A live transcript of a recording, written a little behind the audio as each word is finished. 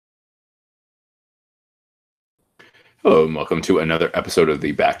Hello, and welcome to another episode of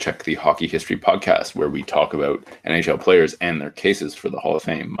the Backcheck the Hockey History podcast, where we talk about NHL players and their cases for the Hall of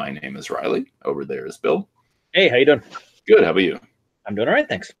Fame. My name is Riley. Over there is Bill. Hey, how you doing? Good. How about you? I'm doing all right,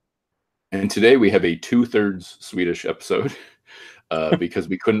 thanks. And today we have a 2/3 Swedish episode because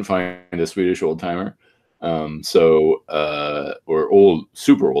we couldn't find a Swedish old timer. Or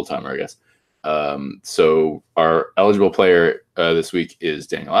super old timer, I guess. So our eligible player this week is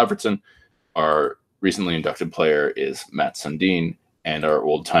Daniel Alfredsson. Our recently inducted player is Matt Sundin, and our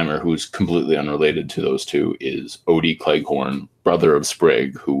old timer, who's completely unrelated to those two, is Odie Cleghorn, brother of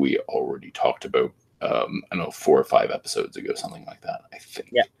Sprague, who we already talked about. I don't know, 4 or 5 episodes ago, something like that, I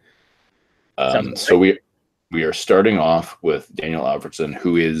think. Yeah. So we are starting off with Daniel Alfredsson,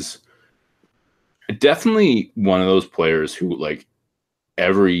 who is definitely one of those players who, like,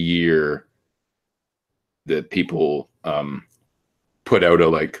 every year that people put out a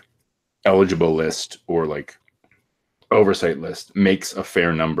like eligible list or like oversight list makes a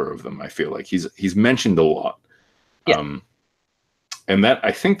fair number of them. I feel like he's mentioned a lot. Yeah. And that,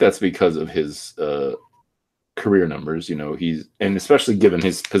 I think that's because of his career numbers. You know, and especially given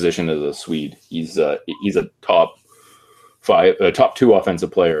his position as a Swede, he's a top 2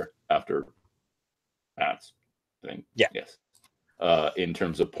 offensive player after Mats, I think. Yeah. Yes. In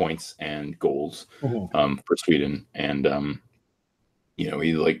terms of points and goals for Sweden. And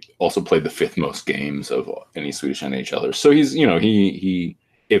he like also played the 5th most games of any Swedish NHLer. So he's, he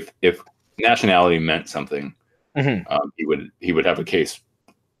if nationality meant something, he would have a case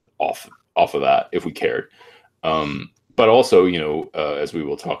off of that if we cared. But also, as we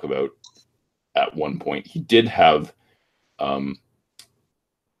will talk about at one point, he did have 1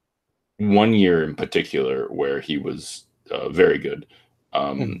 year in particular where he was very good.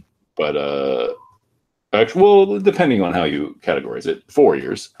 But well, depending on how you categorize it, 4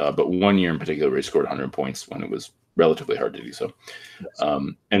 years, but 1 year in particular where he scored 100 points when it was relatively hard to do so.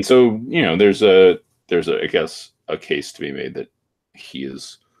 And so, there's I guess a case to be made that he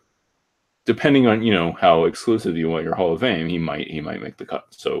is, depending on, how exclusive you want your Hall of Fame, he might make the cut.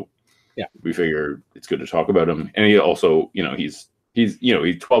 So yeah, we figure it's good to talk about him. And he also, he's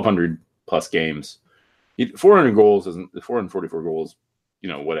 1,200 plus games. 400 goals isn't 444 goals,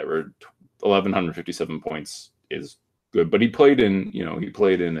 whatever. 1,157 points is good, but he played in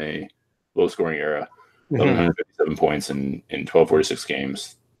a low scoring era. 1,157 points in 1,246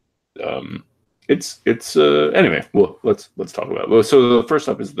 games. It's anyway. Well, let's talk about it. So the first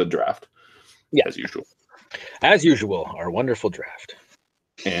up is the draft. Yeah, as usual, our wonderful draft.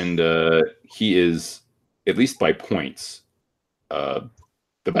 And he is, at least by points, the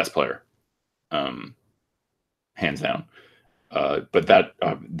best player, hands down. But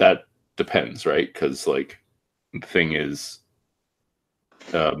that depends, right? Because like the thing is,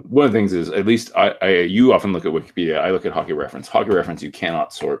 one of the things is, at least you often look at Wikipedia. I look at Hockey Reference. Hockey Reference, you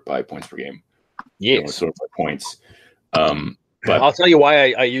cannot sort by points per game. Yes, sort by points. But I'll tell you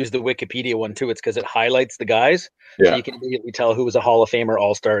why I use the Wikipedia one too. It's because it highlights the guys, so you can immediately tell who was a Hall of Famer,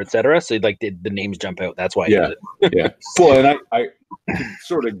 All-Star, etc. So like the names jump out. That's why I use it. Yeah. Well, and I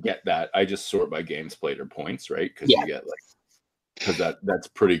sort of get that. I just sort by games played or points, right? Because you get because that's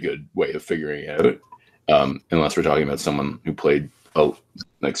a pretty good way of figuring it out. Unless we're talking about someone who played so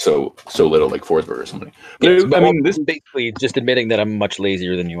little, like Forsberg or something. But I mean, this is basically just admitting that I'm much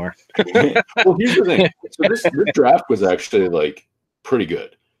lazier than you are. Well, here's the thing. So this draft was actually like pretty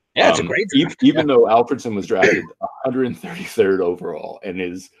good. Yeah, it's a great draft. Even though Alfredsson was drafted 133rd overall and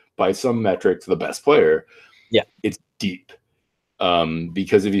is by some metrics the best player. Yeah, it's deep.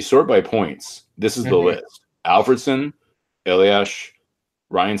 Because if you sort by points, this is the list: Alfredsson, Elias,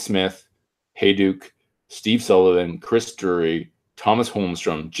 Ryan Smith, Hayduk, Steve Sullivan, Chris Drury, Thomas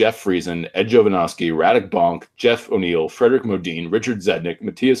Holmstrom, Jeff Friesen, Ed Jovanovski, Radek Bonk, Jeff O'Neill, Frederick Modine, Richard Zednik,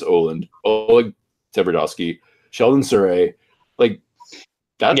 Matthias Oland, Oleg Tverdovsky, Sheldon Surrey. Like,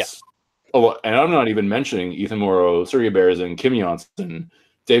 that's a lot. And I'm not even mentioning Ethan Morrow, Sergei Berezin, Kim Johnson,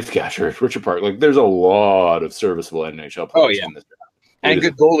 Dave Tkachuk, Richard Park. Like, there's a lot of serviceable NHL players in this draft. And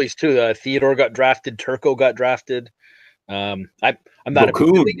good goalies, too. Theodore got drafted. Turco got drafted. I'm not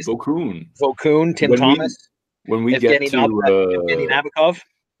Vokoun, Tim Thomas. When we get to Evgeny Nabokov,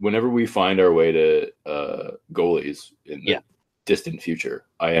 whenever we find our way to goalies in the distant future,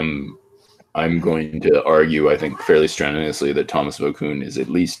 I'm going to argue, I think, fairly strenuously that Thomas Vokoun is at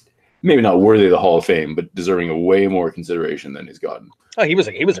least maybe not worthy of the Hall of Fame, but deserving of way more consideration than he's gotten. Oh, he was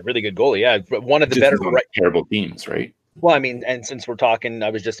a really good goalie. Yeah, one of the better terrible teams, right? Well, I mean, and since we're talking, I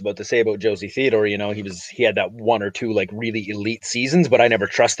was just about to say about Josie Theodore, you know, he had that one or two like really elite seasons, but I never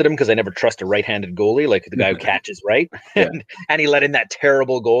trusted him because I never trust a right-handed goalie, like the guy who catches right. Yeah. and he let in that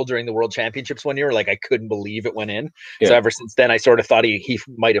terrible goal during the World Championships one year. Like I couldn't believe it went in. Yeah. So ever since then, I sort of thought he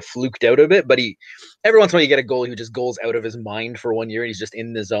might have fluked out of it, but every once in a while you get a goalie who just goes out of his mind for 1 year and he's just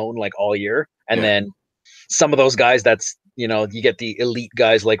in the zone like all year. And then some of those guys, that's, you know, you get the elite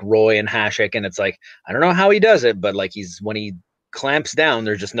guys like Roy and Hasek, and it's like, I don't know how he does it, but like when he clamps down,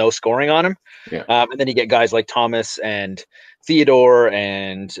 there's just no scoring on him. Yeah. And then you get guys like Thomas and Theodore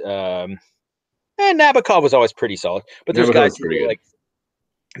and Nabokov was always pretty solid. But there's guys who like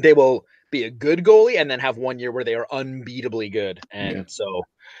they will be a good goalie and then have 1 year where they are unbeatably good. And so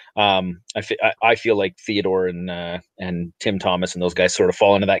I feel like Theodore and Tim Thomas and those guys sort of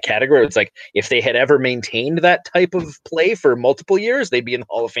fall into that category. It's like if they had ever maintained that type of play for multiple years, they'd be in the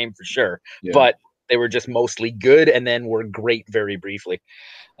Hall of Fame for sure. Yeah. But they were just mostly good and then were great very briefly.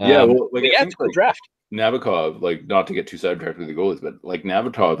 Well, like, it's a good draft. Nabokov, like, not to get too sidetracked with the goalies, but like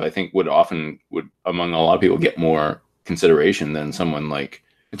Nabokov, I think would among a lot of people get more consideration than someone like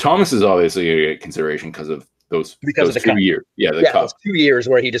Thomas is obviously going to get consideration because of those 2 years. Those 2 years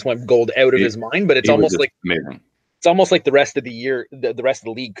where he just went gold out of his mind. But it's almost like amazing. It's almost like the rest of the year, the rest of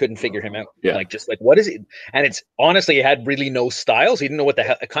the league couldn't figure him out. Yeah. Like, just like, what is it? And it's honestly, he had really no styles. He didn't know what the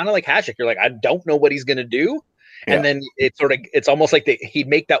hell, kind of like Hasek. You're like, I don't know what he's going to do. And then it's almost like he'd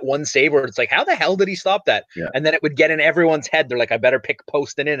make that one save where it's like, how the hell did he stop that? Yeah. And then it would get in everyone's head. They're like, I better pick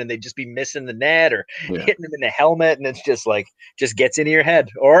posting in, and they'd just be missing the net or hitting him in the helmet. And it's just like, just gets into your head.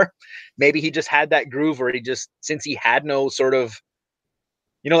 Or maybe he just had that groove where since he had no sort of,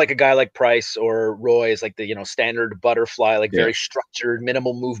 you know, like a guy like Price or Roy is like the, you know, standard butterfly, like very structured,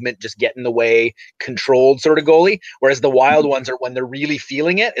 minimal movement, just get in the way, controlled sort of goalie. Whereas the wild ones are when they're really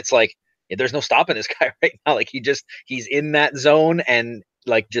feeling it, it's like, there's no stopping this guy right now. Like he's in that zone and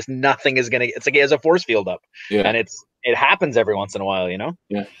like just nothing is going to, it's like he has a force field up and it happens every once in a while, you know?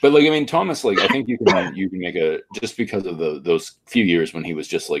 Yeah. But like, I mean, Thomas, like, I think you can make just because of those few years when he was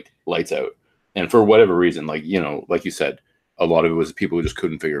just like lights out. And for whatever reason, like, you know, like you said, a lot of it was people who just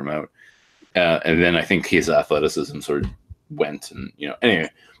couldn't figure him out. And then I think his athleticism sort of went and, you know, anyway,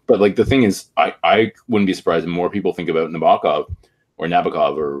 but like the thing is, I wouldn't be surprised if more people think about Nabokov or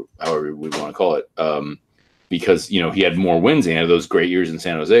however we want to call it, because, you know, he had more wins and he had those great years in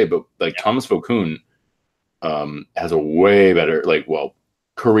San Jose, but like Thomas Vokoun has a way better, like, well,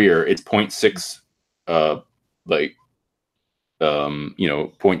 career. It's 0.6, you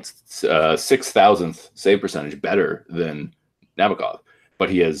know, 0.6 save percentage better than Nabokov, but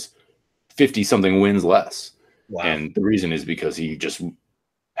he has 50 something wins less. Wow. And the reason is because he just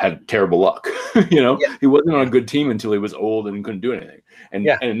had terrible luck. You know, he wasn't on a good team until he was old and couldn't do anything. And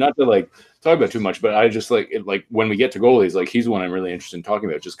not to like talk about too much, but I just like when we get to goalies, like he's one I'm really interested in talking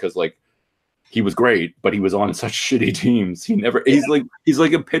about, just because like he was great, but he was on such shitty teams. He's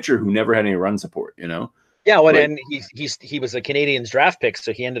like a pitcher who never had any run support, you know? Yeah, well, and he was a Canadiens draft pick,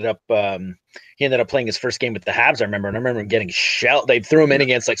 so he ended up playing his first game with the Habs. I remember him getting shelled. They threw him in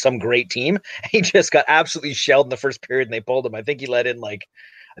against like some great team. He just got absolutely shelled in the first period, and they pulled him. I think he let in like,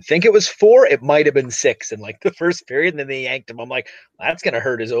 I think it was 4. It might have been 6 in like the first period, and then they yanked him. I'm like, that's gonna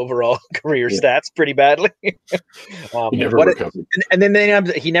hurt his overall career stats pretty badly. And then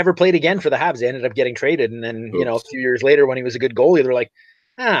he never played again for the Habs. They ended up getting traded, and then you know, a few years later when he was a good goalie, they're like,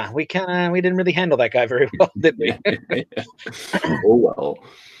 we didn't really handle that guy very well, did we? Oh well.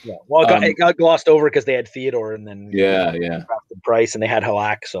 Yeah. Well, it got glossed over because they had Theodore, and then Price, and they had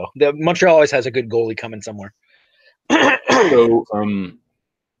Halak. So Montreal always has a good goalie coming somewhere. So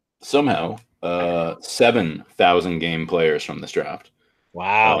somehow 7,000 game players from this draft.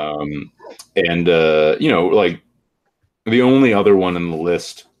 Wow. And you know, like the only other one in the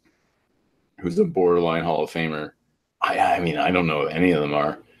list who's a borderline Hall of Famer. I mean, I don't know if any of them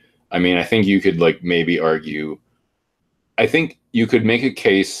are. I mean, I think you could like maybe argue. I think you could make a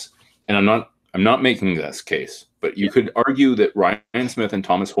case, and I'm not making this case, but you could argue that Ryan Smith and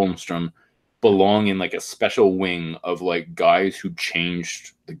Thomas Holmstrom belong in like a special wing of like guys who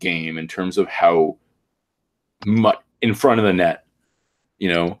changed the game in terms of how much in front of the net, you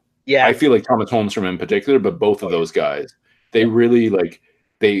know? Yeah. I feel like Thomas Holmstrom in particular, but both of those guys, they really like,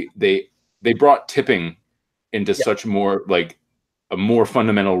 they brought tipping into such more like a more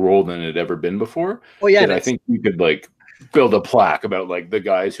fundamental role than it had ever been before. Well, yeah. I think you could like build a plaque about like the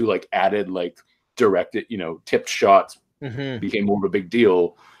guys who like added like directed, you know, tipped shots became more of a big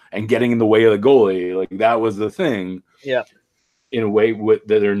deal, and getting in the way of the goalie, like that was the thing. Yeah. In a way that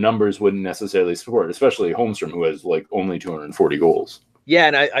their numbers wouldn't necessarily support, especially Holmstrom, who has like only 240 goals. Yeah,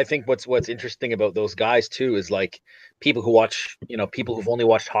 and I think what's interesting about those guys too is like people who watch, people who've only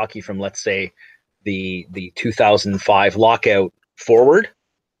watched hockey from, let's say, the 2005 lockout forward,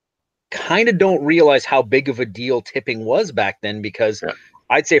 kind of don't realize how big of a deal tipping was back then, because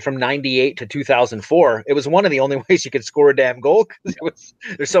I'd say from 98 to 2004, it was one of the only ways you could score a damn goal. Because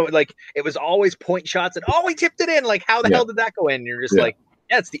it was always point shots and, oh, we tipped it in. Like, how the hell did that go in? And you're just like,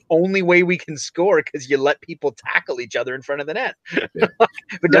 yeah, it's the only way we can score, because you let people tackle each other in front of the net. Yeah.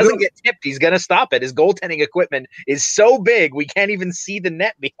 If it doesn't get tipped, he's going to stop it. His goaltending equipment is so big, we can't even see the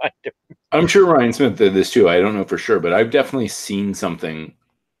net behind him. I'm sure Ryan Smith did this too. I don't know for sure, but I've definitely seen something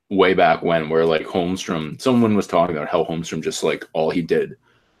way back when where like Holmstrom, someone was talking about how Holmstrom just like all he did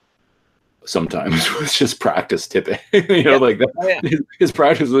sometimes was just practice tipping. Like that. Oh, yeah. His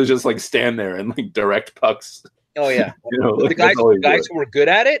practice was just like stand there and like direct pucks. Oh yeah. Like, the guys who were good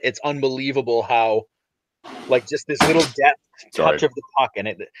at it, it's unbelievable how like just this little depth touch of the puck, and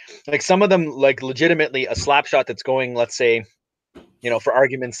it like some of them like legitimately a slap shot that's going, let's say, for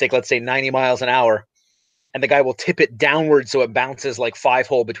argument's sake, let's say 90 miles an hour, and the guy will tip it downward so it bounces like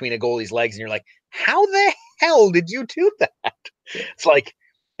 5-hole between a goalie's legs, and you're like, how the hell did you do that?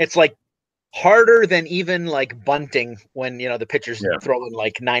 It's like harder than even like bunting when the pitcher's throwing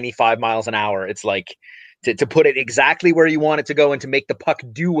like 95 miles an hour. It's like to put it exactly where you want it to go and to make the puck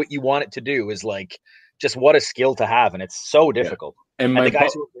do what you want it to do is like just what a skill to have, and it's so difficult. And the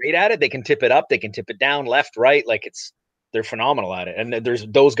guys who are great at it, they can tip it up, they can tip it down, left, right, like they're phenomenal at it. And there's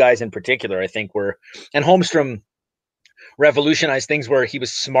those guys in particular, I think, and Holmstrom revolutionized things where he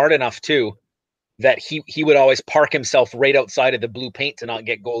was smart enough too that he would always park himself right outside of the blue paint to not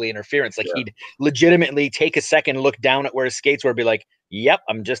get goalie interference. Like he'd legitimately take a second, look down at where his skates were, be like, yep,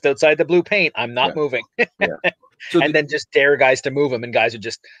 I'm just outside the blue paint, I'm not moving. And then just dare guys to move him, and guys would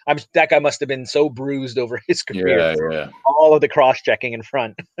just that guy must have been so bruised over his career. All of the cross-checking in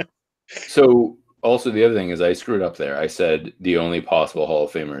front. So also the other thing is I screwed up there. I said the only possible Hall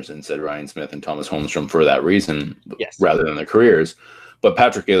of Famers and said Ryan Smith and Thomas Holmstrom for that reason, rather than their careers. But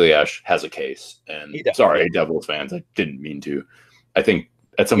Patrick Elias has a case. And sorry, Devils fans, I didn't mean to. I think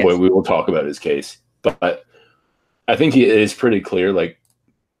at some point we will talk about his case. But I think it is pretty clear, like,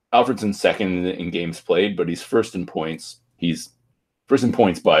 Alfredsson's second in games played, but he's first in points. He's first in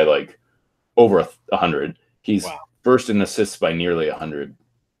points by like over 100. He's first in assists by nearly 100.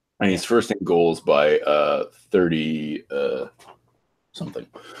 And he's first in goals by 30 something.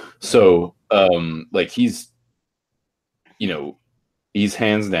 So like he's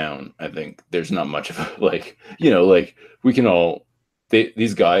hands down. I think there's not much of a, like we can all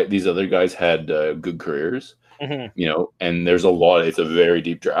these other guys had good careers. And there's it's a very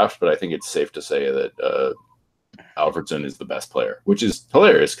deep draft, but I think it's safe to say that Alfredsson is the best player, which is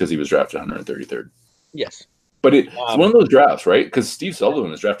hilarious because he was drafted 133rd. Yes. But it's one of those drafts, right? Because Steve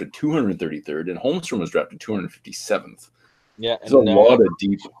Sullivan was drafted 233rd and Holmstrom was drafted 257th. Yeah.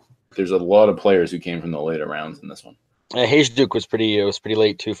 There's a lot of players who came from the later rounds in this one. Hajduk was pretty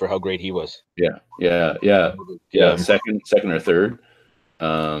late too for how great he was. Yeah. Second or third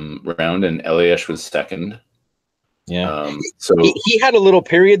round, and Elias was second. Yeah. So he had a little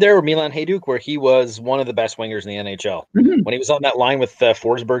period there where Milan Hajduk, where he was one of the best wingers in the NHL. Mm-hmm. When he was on that line with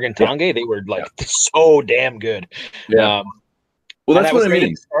Forsberg and Tanguay, they were like so damn good. Yeah. Well, that's what I mean. At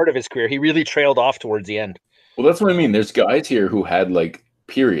the start of his career, he really trailed off towards the end. Well, that's what I mean. There's guys here who had like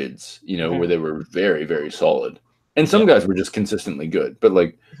periods, where they were very, very solid, and some guys were just consistently good. But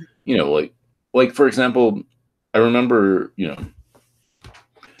like, like for example, I remember,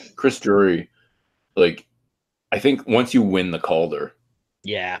 Chris Drury, like. I think once you win the Calder,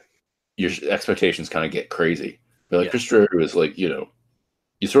 your expectations kind of get crazy. But like Chris Drury was like, you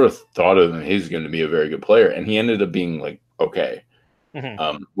sort of thought of him, he's going to be a very good player, and he ended up being like okay.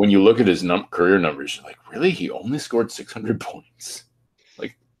 Mm-hmm. When you look at his career numbers, you're like, really, he only scored 600 points?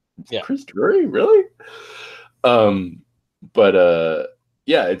 Like, Chris Drury, really? It's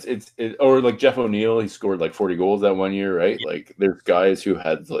or like Jeff O'Neill, he scored like 40 goals that one year, right? Like, there's guys who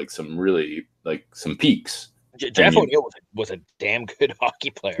had like some really like some peaks. Jeff O'Neill was a damn good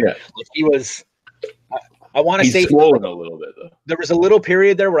hockey player. Yeah. Like he was. I want to say swollen a little bit though. There was a little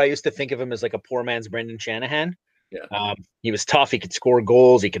period there where I used to think of him as like a poor man's Brendan Shanahan. Yeah. He was tough. He could score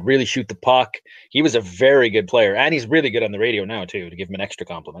goals. He could really shoot the puck. He was a very good player, and he's really good on the radio now too. To give him an extra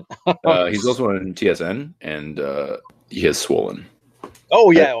compliment. He's also on TSN, and he has swollen.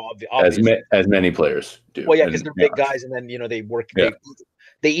 Oh yeah, as many players do. Well, yeah, because they're big guys, and then they work.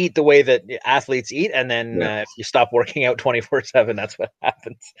 they eat the way that athletes eat, and then if you stop working out 24/7, that's what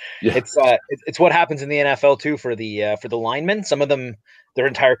happens. Yeah. It's what happens in the NFL too for the linemen. Some of them, their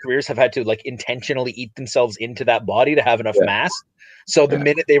entire careers have had to like intentionally eat themselves into that body to have enough mass. So the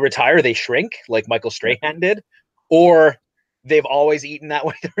minute they retire, they shrink, like Michael Strahan did, or they've always eaten that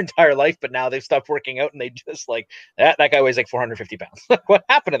way their entire life, but now they've stopped working out and they just like that guy weighs like 450 pounds. What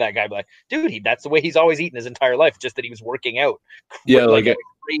happened to that guy? Like, dude, that's the way he's always eaten his entire life, just that he was working out like at a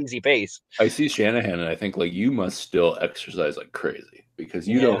crazy pace. I see Shanahan and I think like you must still exercise like crazy because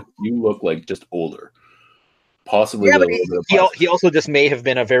you look like just older. Possibly he also just may have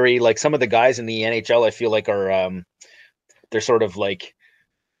been a very like some of the guys in the NHL I feel like are they're sort of like,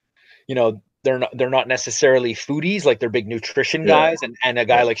 you know, they're not necessarily foodies, like they're big nutrition guys, and a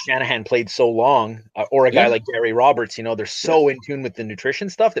guy like Shanahan played so long, or a guy like Gary Roberts, you know, they're so in tune with the nutrition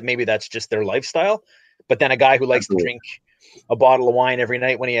stuff that maybe that's just their lifestyle. But then a guy who likes to drink a bottle of wine every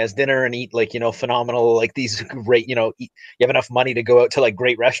night when he has dinner and eat like, you know, phenomenal, like these great, you know, you have enough money to go out to like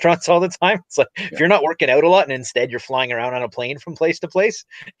great restaurants all the time. It's like if you're not working out a lot and instead you're flying around on a plane from place to place,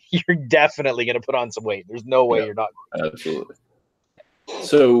 you're definitely going to put on some weight. There's no way you're not. Absolutely.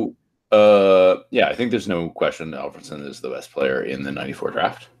 So I think there's no question Alfredsson is the best player in the 94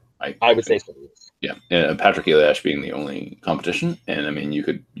 draft. I would say so. Yeah. And Patrick Elias being the only competition. And I mean, you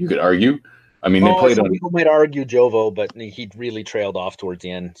could argue. I mean, they played on. People might argue Jovo, but he really trailed off towards the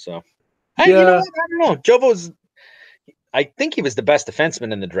end. So, you know what? I don't know. Jovo's. I think he was the best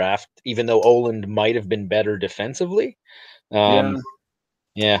defenseman in the draft, even though Oland might have been better defensively.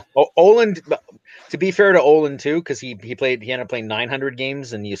 Yeah. Oland, to be fair to Oland too, because he ended up playing 900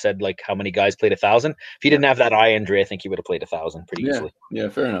 games, and you said like how many guys played 1,000. If he didn't have that eye injury, I think he would have played 1,000 pretty easily. Yeah,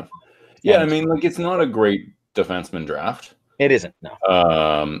 fair enough. Yeah, I mean, like it's not a great defenseman draft. It isn't, no.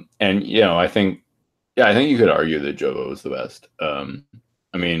 And you know, I think you could argue that Jovo was the best.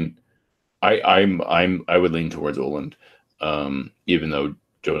 I mean, I would lean towards Oland, even though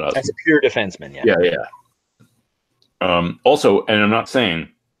Joe. That's a pure defenseman, Yeah. Also, and I'm not saying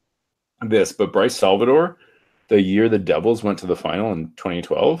this, but Bryce Salvador, the year the Devils went to the final in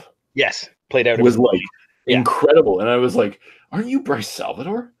 2012, played out. Was like incredible, and I was like, "Aren't you Bryce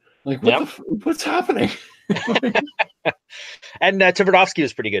Salvador? Like, what's happening?" And Tverdovsky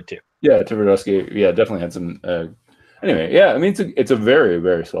was pretty good too. Yeah, Tverdovsky, definitely had some. Anyway, I mean, it's a very,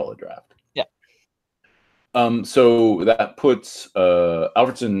 very solid draft. Yeah. So that puts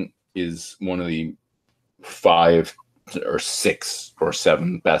Alfredsson is one of the 5 or 6 or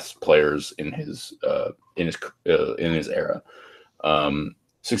 7 best players in his era.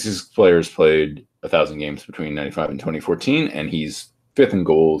 66 players played 1,000 games between 95 and 2014, and he's 5th in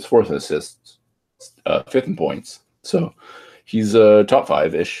goals, 4th in assists, 5th in points. So he's top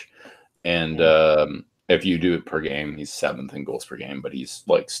 5-ish, and if you do it per game, he's 7th in goals per game, but he's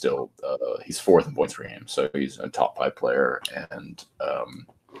like still he's 4th in points per game. So he's a top 5 player, and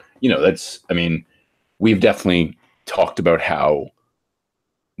you know, that's, I mean, we've definitely talked about how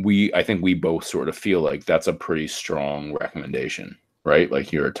I think we both sort of feel like that's a pretty strong recommendation, right?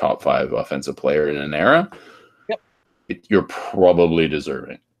 Like you're a top 5 offensive player in an era. Yep. You're probably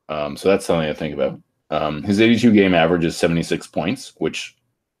deserving. So that's something to think about. His 82 game average is 76 points, which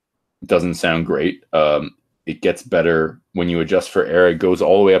doesn't sound great. It gets better when you adjust for error. It goes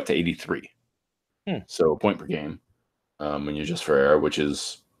all the way up to 83. So a point per game when you adjust for error, which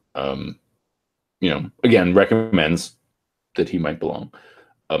is, you know, again, recommends that he might belong.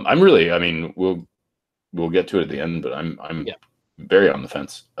 I mean, we'll get to it at the end, but I'm very on the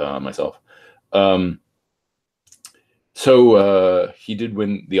fence myself. So he did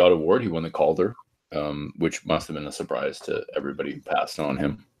win the Odd Award. He won the Calder, which must have been a surprise to everybody who passed on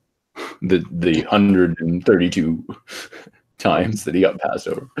him. The 132 times that he got passed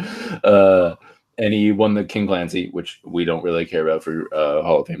over. And he won the King Clancy, which we don't really care about for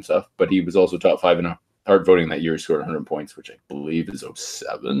Hall of Fame stuff. But he was also top 5 in Hart voting that year. He scored 100 points, which I believe is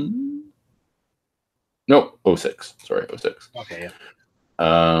 07. No, 06. Sorry, 06. Okay, yeah.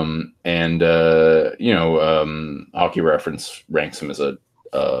 And you know, Hockey Reference ranks him as a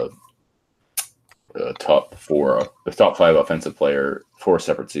top 5 offensive player 4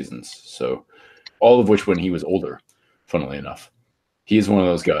 separate seasons. So all of which when he was older, funnily enough. He's one of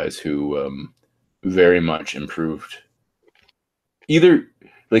those guys who very much improved. Either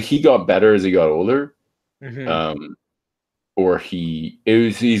like he got better as he got older, or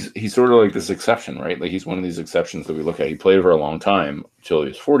he's sort of like this exception, right? Like he's one of these exceptions that we look at. He played for a long time until he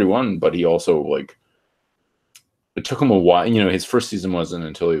was 41, but he also like it took him a while. You know, his first season wasn't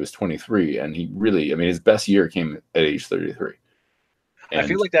until he was 23, and he really, I mean, his best year came at age 33. And I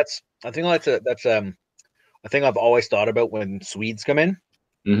feel like that's a thing I've always thought about when Swedes come in.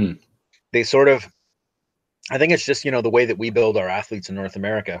 Mm-hmm. They sort of, I think it's just, the way that we build our athletes in North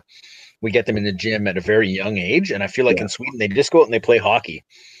America. We get them in the gym at a very young age. And I feel like in Sweden, they just go out and they play hockey.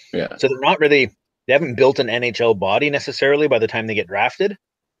 Yeah. So they haven't built an NHL body necessarily by the time they get drafted.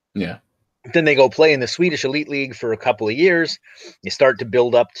 Yeah. Then they go play in the Swedish Elite League for a couple of years. You start to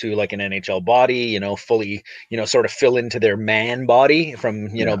build up to like an NHL body, fully, sort of fill into their man body from,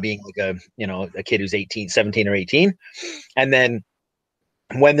 being like a kid who's 17 or 18. And then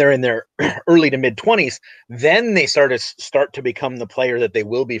when they're in their early to mid 20s, then they start to become the player that they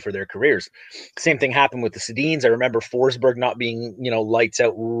will be for their careers. Same thing happened with the Sundins. I remember Forsberg not being, lights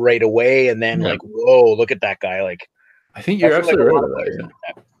out right away. And then like, whoa, look at that guy. Like, I think you're absolutely right about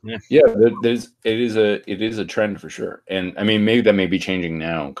that. Yeah, it is a trend for sure. And I mean, maybe that may be changing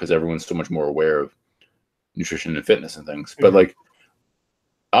now because everyone's so much more aware of nutrition and fitness and things. But like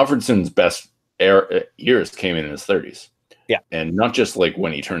Alfredsson's best years came in his 30s. Yeah. And not just like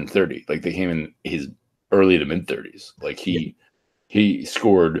when he turned 30, like they came in his early to mid 30s. Like he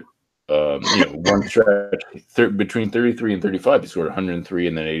scored one stretch between 33 and 35, he scored 103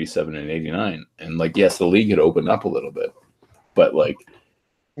 and then 87 and 89. And like, yes, the league had opened up a little bit, but like,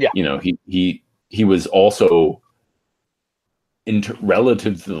 he was also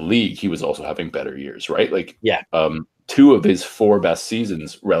relative to the league, he was also having better years, right? Like, two of his 4 best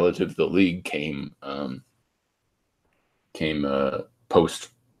seasons relative to the league came post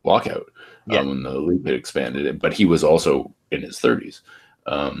lockout when the league had expanded it, but he was also in his 30s.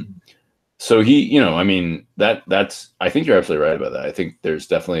 So he, I mean, that's, I think you're absolutely right about that. I think there's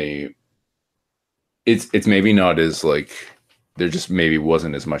definitely, it's maybe not as like, there just maybe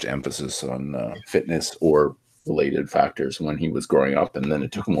wasn't as much emphasis on fitness or related factors when he was growing up. And then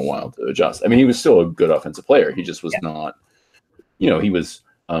it took him a while to adjust. I mean, he was still a good offensive player. He just was not, he was,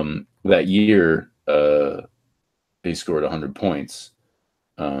 that year, he scored 100 points.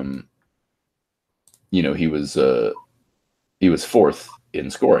 He was 4th in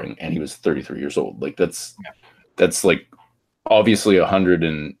scoring, and he was 33 years old. Like that's like obviously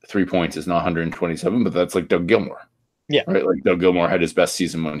 103 points is not 127, but that's like Doug Gilmour. Yeah, right. Like Doug Gilmour had his best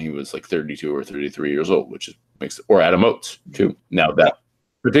season when he was like 32 or 33 years old, which makes or Adam Oates too. Now that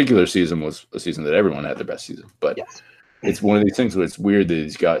particular season was a season that everyone had their best season, but it's one of these things where it's weird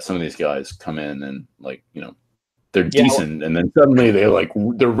that some of these guys come in and like they're decent, and then suddenly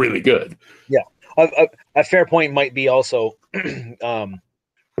they're really good. Yeah. A fair point might be also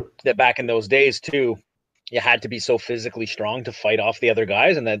that back in those days too, you had to be so physically strong to fight off the other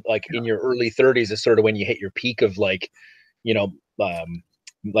guys, and that like in your early 30s is sort of when you hit your peak of like,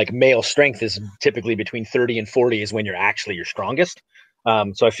 like male strength is typically between 30 and 40 is when you're actually your strongest.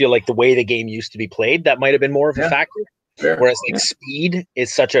 So I feel like the way the game used to be played, that might have been more of a factor. Fair. Whereas like speed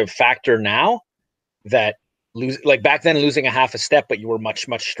is such a factor now that like back then losing a half a step, but you were much,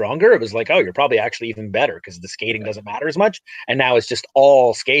 much stronger. It was like, oh, you're probably actually even better because the skating doesn't matter as much. And now it's just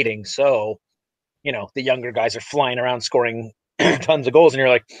all skating. So, the younger guys are flying around scoring tons of goals. And you're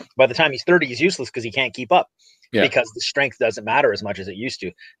like, by the time he's 30, he's useless because he can't keep up because the strength doesn't matter as much as it used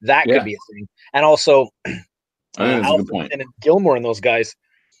to. That could be a thing. And also Alfredsson and Gilmour and those guys,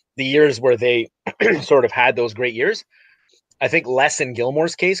 the years where they sort of had those great years, I think less in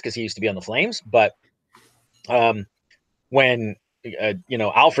Gilmour's case because he used to be on the Flames, but when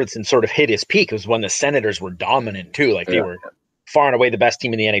Alfredsson sort of hit his peak, it was when the Senators were dominant too. Like they were far and away the best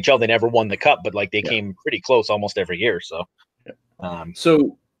team in the NHL. They never won the cup, but like they came pretty close almost every year. So,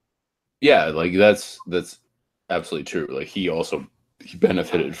 like that's absolutely true. Like he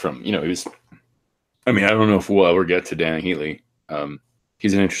benefited from he was. I mean, I don't know if we'll ever get to Danny Heatley.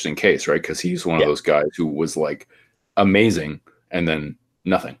 He's an interesting case, right? Because he's one of those guys who was like amazing and then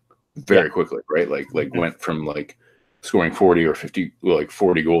nothing. Very quickly, right? Like went from like scoring 40 or 50, like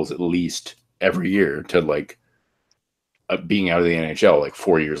 40 goals at least every year to like being out of the NHL like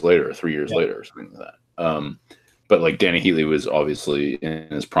 4 years later or 3 years later or something like that. But like Danny Heatley was obviously in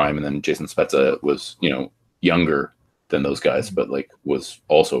his prime, and then Jason Spezza was younger than those guys, but like was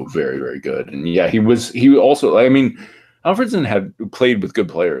also very, very good. And he also, I mean, Alfredsson had played with good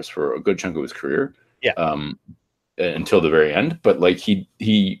players for a good chunk of his career. Until the very end, but like he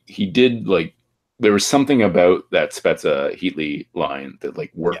did, like there was something about that Spezza Heatley line that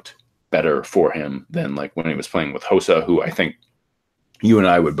like worked better for him than like when he was playing with Hossa, who I think you and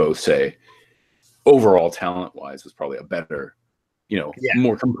I would both say overall talent wise was probably a better,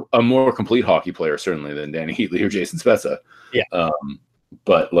 a more complete hockey player certainly than Danny Heatley or Jason Spezza.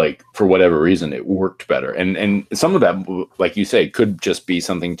 But like for whatever reason it worked better, and some of that, like you say, could just be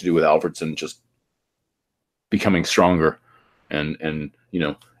something to do with Alfredsson just becoming stronger and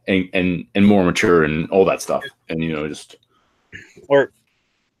more mature and all that stuff. And, just. Or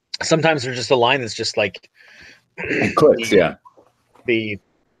sometimes there's just a line that's just like it clicks.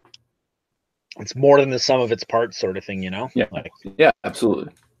 It's more than the sum of its parts, sort of thing, Yeah, yeah,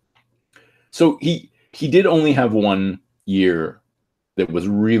 absolutely. So he did only have 1 year that was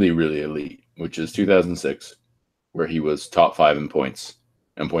really, really elite, which is 2006, where he was top 5 in points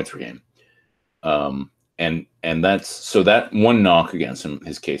and points per game. And that's so that one knock against him,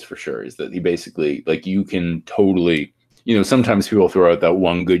 his case for sure, is that he basically, like, you can totally, sometimes people throw out that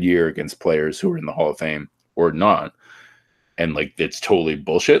one good year against players who are in the Hall of Fame or not. And like, it's totally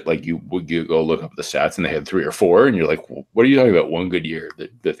bullshit. Like, you go look up the stats and they had 3 or 4, and you're like, well, what are you talking about? One good year.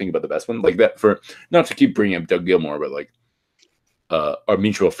 The thing about the best one, like that, for not to keep bringing up Doug Gilmour, but like, a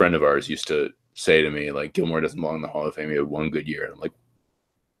mutual friend of ours used to say to me, like, Gilmour doesn't belong in the Hall of Fame. He had one good year. And I'm like,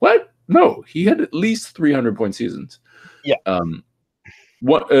 what? No, he had at least 300-point seasons. Yeah. He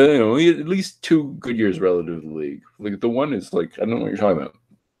had at least 2 good years relative to the league. Like, the one is like, I don't know what you're talking about.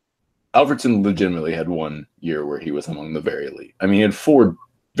 Alfredsson legitimately had 1 year where he was among the very elite. I mean, he had 4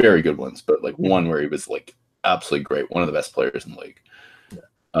 very good ones, but like one where he was like absolutely great, one of the best players in the league.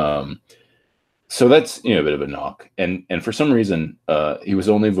 Yeah. So that's a bit of a knock, and for some reason, he was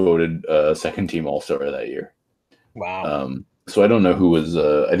only voted second team All-Star that year. Wow. So I don't know who was.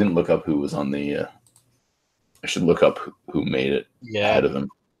 I didn't look up who was on the. I should look up who made it ahead of him.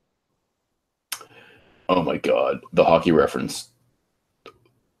 Oh my God, the Hockey Reference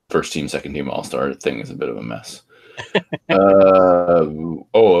first team, second team All-Star thing is a bit of a mess.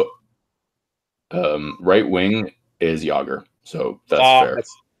 Right wing is Yager, so that's fair.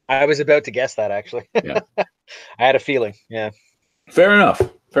 I was about to guess that, actually. Yeah. I had a feeling. Yeah. Fair enough.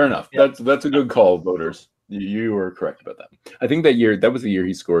 Yeah. That's a good call, voters. You were correct about that. I think that was the year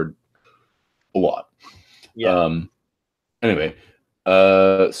he scored a lot. Yeah. Anyway,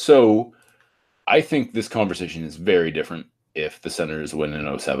 so I think this conversation is very different if the Senators win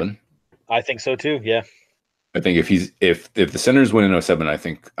in 07. I think so too. Yeah. I think if the Senators win in 07, I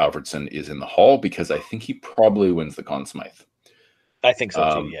think Alfredsson is in the Hall, because I think he probably wins the Conn Smythe. I think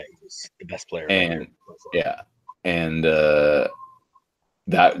so too. Yeah, he was the best player. And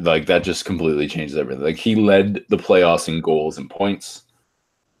that just completely changes everything. Like, he led the playoffs in goals and points,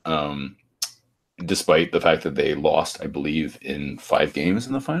 despite the fact that they lost, I believe, in 5 games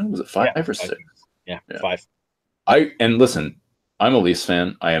in the final. Was it 5 or 6? Yeah, 5. And listen, I'm a Leafs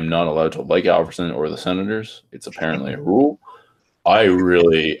fan. I am not allowed to like Alfredsson or the Senators. It's apparently a rule. I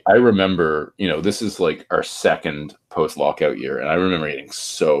remember, this is like our second post-lockout year, and I remember getting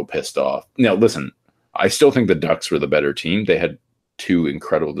so pissed off. Now, listen, I still think the Ducks were the better team. They had 2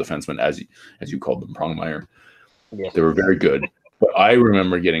 incredible defensemen, as you called them, Prongmeyer. Yeah. They were very good. But I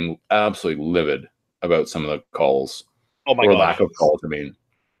remember getting absolutely livid about some of the calls. Oh my God. Lack of calls, I mean.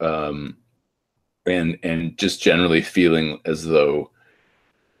 And just generally feeling as though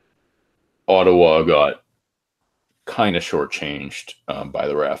Ottawa got kind of shortchanged by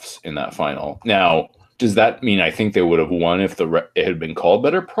the refs in that final. Now, does that mean I think they would have won if it had been called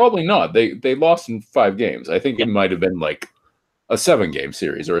better? Probably not. They lost in 5 games. I think it might have been like a 7-game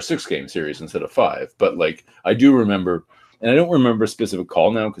series or a 6-game series instead of 5. But like, I do remember, and I don't remember a specific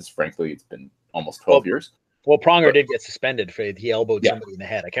call now because frankly, it's been almost 12 years. Well, Pronger did get suspended for he elbowed somebody in the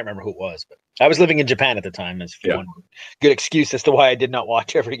head. I can't remember who it was, but I was living in Japan at the time. As one good excuse as to why I did not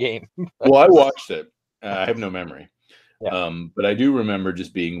watch every game. Well, I watched it. I have no memory. Yeah. But I do remember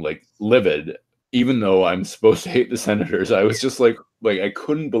just being like livid, even though I'm supposed to hate the Senators. I was just like I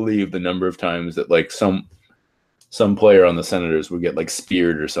couldn't believe the number of times that like some player on the Senators would get like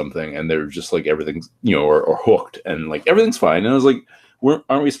speared or something, and they're just like everything's or hooked, and like everything's fine. And I was like,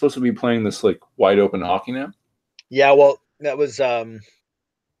 aren't we supposed to be playing this like wide open hockey now? Yeah, well, that was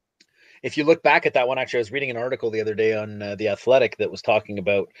if you look back at that one, actually, I was reading an article the other day on The Athletic that was talking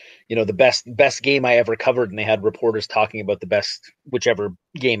about, the best game I ever covered, and they had reporters talking about the best, whichever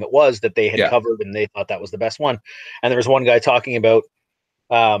game it was that they had covered, and they thought that was the best one. And there was one guy talking about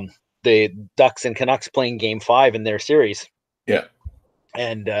the Ducks and Canucks playing Game 5 in their series. Yeah,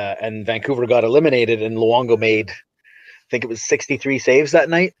 and Vancouver got eliminated, and Luongo made, I think it was 63 saves that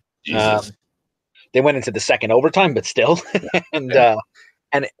night. Jesus. They went into the second overtime, but still, and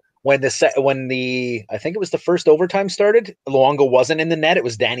when the I think it was the first overtime started, Luongo wasn't in the net. It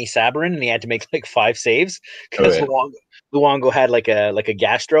was Danny Sabarin, and he had to make like 5 saves because Luongo had like a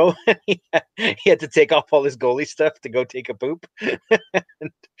gastro. He had to take off all his goalie stuff to go take a poop,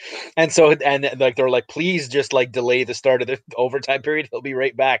 and like they were like, please just like delay the start of the overtime period. He'll be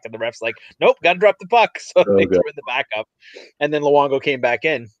right back, and the ref's like, nope, got to drop the puck. So they threw in the backup, and then Luongo came back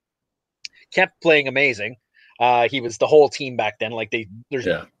in. Kept playing amazing. He was the whole team back then. Like they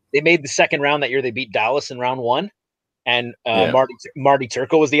made the second round that year. They beat Dallas in round 1. And Marty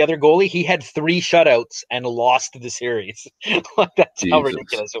Turco was the other goalie. He had 3 shutouts and lost the series. That's how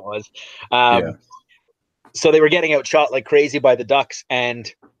ridiculous it was. So they were getting outshot like crazy by the Ducks.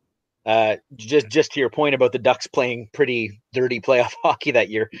 And just to your point about the Ducks playing pretty dirty playoff hockey that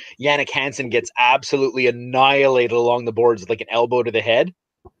year, Jannik Hansen gets absolutely annihilated along the boards with like an elbow to the head.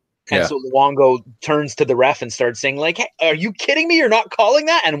 And so Luongo turns to the ref and starts saying, like, hey, are you kidding me? You're not calling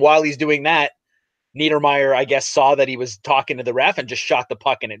that? And while he's doing that, Niedermeyer, I guess, saw that he was talking to the ref and just shot the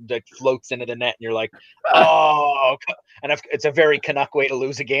puck, and it like floats into the net. And you're like, oh, and it's a very Canuck way to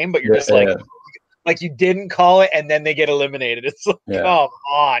lose a game, but you're just like you didn't call it, and then they get eliminated. It's like, come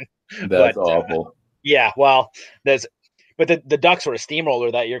on. That's awful. Well, but the Ducks were a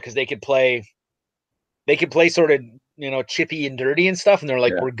steamroller that year because they could play sort of, chippy and dirty and stuff. And they're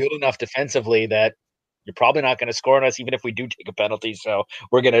like, we're good enough defensively that you're probably not going to score on us, even if we do take a penalty. So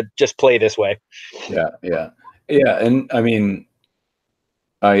we're going to just play this way. Yeah. And I mean,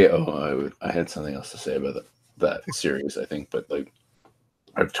 I had something else to say about that series, I think, but like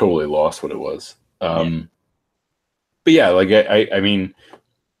I've totally lost what it was. But yeah, like I mean,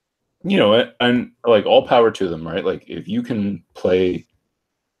 and like all power to them, right? Like if you can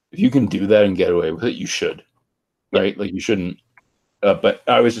do that and get away with it, you should, right? Like you shouldn't. But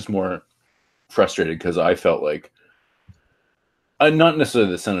I was just more frustrated because I felt like not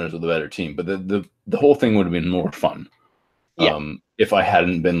necessarily the Senators were the better team, but the whole thing would have been more fun if I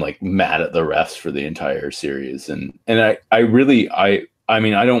hadn't been like mad at the refs for the entire series. And I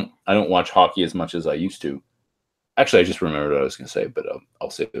mean I don't watch hockey as much as I used to. Actually, I just remembered what I was going to say, but I'll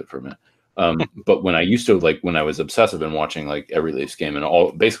save it for a minute. But when I used to, like when I was obsessive and watching like every Leafs game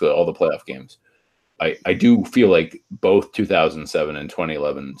and basically all the playoff games, I do feel like both 2007 and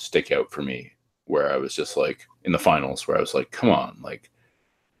 2011 stick out for me, where I was just like in the finals where I was like, come on, like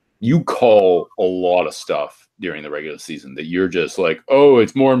you call a lot of stuff during the regular season that you're just like, oh,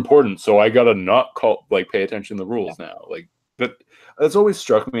 it's more important. So I got to not pay attention to the rules now. Like that's always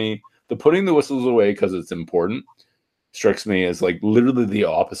struck me. The putting the whistles away because it's important strikes me as like literally the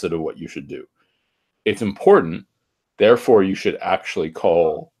opposite of what you should do. It's important. Therefore you should actually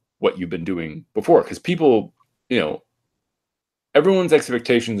call what you've been doing before. Because people, everyone's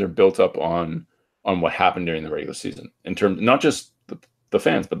expectations are built up on what happened during the regular season in terms, not just the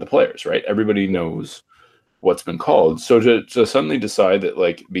fans, but the players, right? Everybody knows what's been called. So to suddenly decide that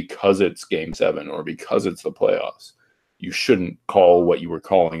like, because it's game 7 or because it's the playoffs, you shouldn't call what you were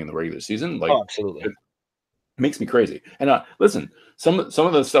calling in the regular season. Like, absolutely. It makes me crazy. And listen, some of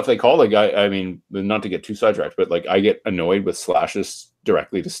the stuff they call, like, I mean, not to get too sidetracked, but like I get annoyed with slashes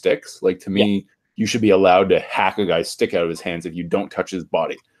directly to sticks. Like to me, you should be allowed to hack a guy's stick out of his hands if you don't touch his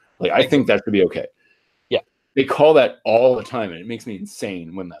body. Like, I think that should be okay. Yeah. They call that all the time, and it makes me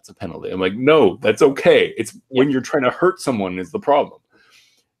insane when that's a penalty. I'm like, no, that's okay. It's when you're trying to hurt someone is the problem.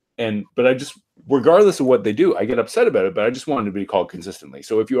 But I just, regardless of what they do, I get upset about it, but I just want it to be called consistently.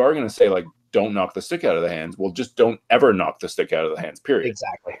 So if you are going to say like, don't knock the stick out of the hands, well, just don't ever knock the stick out of the hands, period.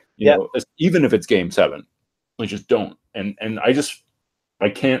 Exactly. You know, even if it's game 7, we just don't. And I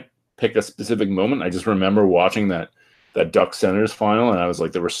can't pick a specific moment. I just remember watching that Ducks Senators final, and I was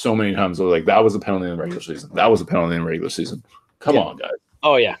like, there were so many times I was like, that was a penalty in the regular season. That was a penalty in the regular season. Come on, guys.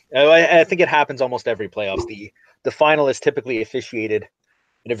 Oh yeah. I think it happens almost every playoffs. The final is typically officiated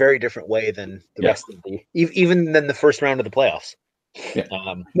in a very different way than the rest of even than the first round of the playoffs. Yeah.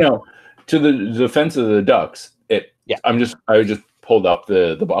 Now, to the defense of the Ducks, I just pulled up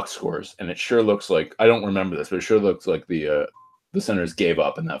the box scores, and it sure looks like, I don't remember this, but it sure looks like the Senators gave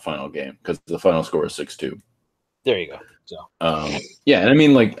up in that final game because the final score is 6-2. There you go. So and I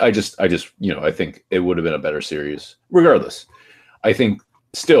mean, like, I just I think it would have been a better series regardless. I think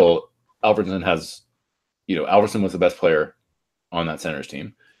still Alfredsson was the best player on that Senators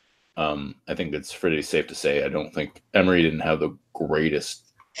team. I think it's pretty safe to say I don't think Emery didn't have the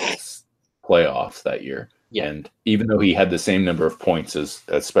greatest playoffs that year. Yeah. And even though he had the same number of points as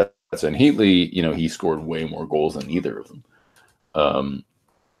Spezza and Heatley, he scored way more goals than either of them,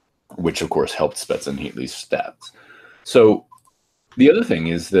 which of course helped Spezza and Heatley's stats. So the other thing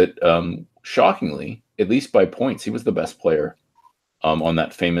is that, shockingly, at least by points, he was the best player on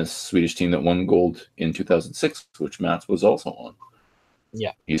that famous Swedish team that won gold in 2006, which Mats was also on.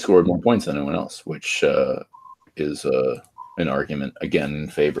 Yeah, he scored more points than anyone else, which is an argument again in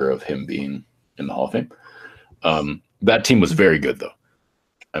favor of him being in the Hall of Fame. That team was very good, though.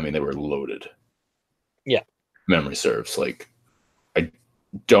 I mean, they were loaded. Yeah, memory serves. Like, I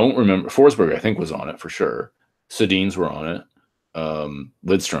don't remember. Forsberg, I think, was on it for sure. Sundins were on it.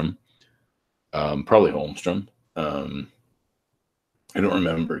 Lidstrom, probably Holmstrom. I don't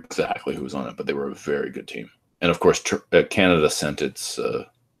remember exactly who was on it, but they were a very good team. And of course, Canada sent its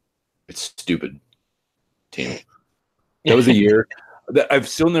stupid team. That was a year that I've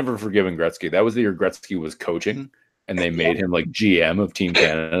still never forgiven Gretzky. That was the year Gretzky was coaching, and they made him like GM of Team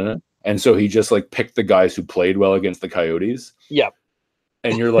Canada. And so he just like picked the guys who played well against the Coyotes. Yep.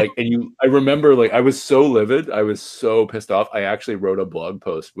 And you're like, I remember like I was so livid. I was so pissed off. I actually wrote a blog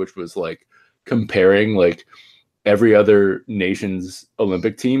post, which was like comparing like every other nation's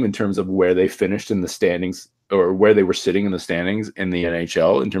Olympic team in terms of where they finished in the standings or where they were sitting in the standings in the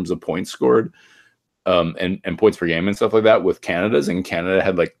NHL in terms of points scored. And points per game and stuff like that with Canada's, and Canada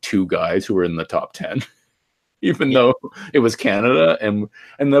had like 2 guys who were in the top 10, even though it was Canada. And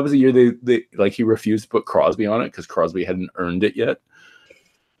that was a year they like he refused to put Crosby on it because Crosby hadn't earned it yet.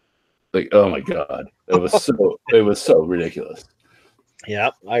 Like, oh my God, it was so ridiculous. Yeah,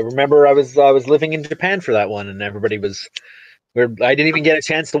 I remember I was living in Japan for that one, and everybody was. I didn't even get a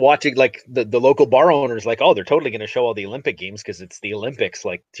chance to watch it. Like the local bar owners, like, oh, they're totally going to show all the Olympic games because it's the Olympics.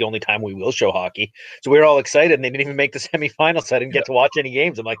 Like, it's the only time we will show hockey. So we were all excited, and they didn't even make the semifinals. So I didn't get to watch any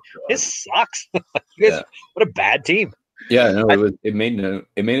games. I'm like, this sucks. You guys, what a bad team. Yeah, no, it made,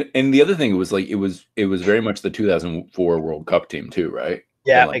 and the other thing was like it was very much the 2004 World Cup team too, right?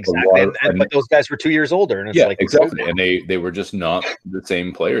 Yeah, like exactly. But those guys were 2 years older, and it's like exactly, and they were just not the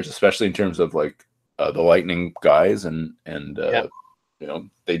same players, especially in terms of like. The Lightning guys and you know,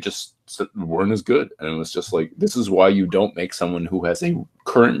 they just weren't as good, and it was just like, this is why you don't make someone who has a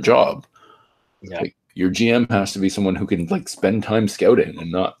current job. Like, your GM has to be someone who can like spend time scouting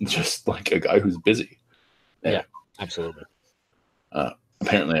and not just like a guy who's busy. Yeah, absolutely.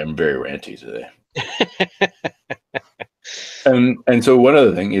 Apparently, I'm very ranty today. And so one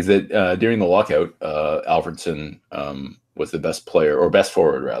other thing is that during the lockout, Alfredsson was the best player, or best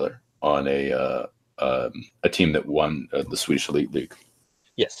forward rather, on a team that won the Swedish Elite League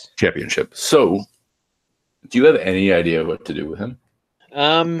championship. So, do you have any idea what to do with him?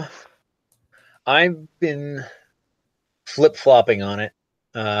 I've been flip-flopping on it.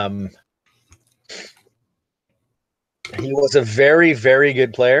 He was a very, very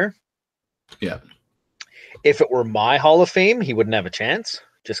good player. Yeah. If it were my Hall of Fame, he wouldn't have a chance,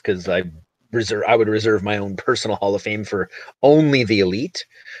 just because I would reserve my own personal Hall of Fame for only the elite.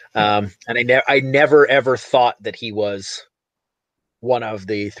 And I never ever thought that he was one of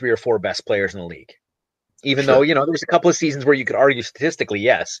the 3 or 4 best players in the league. Even though, you know, there was a couple of seasons where you could argue statistically,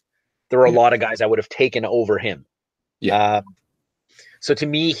 yes, there were a lot of guys I would have taken over him. Yeah. So to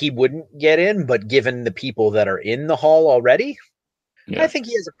me, he wouldn't get in, but given the people that are in the Hall already, I think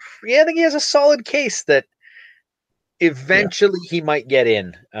he has a solid case that eventually he might get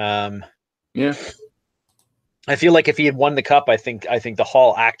in. Yeah. I feel like if he had won the cup, I think the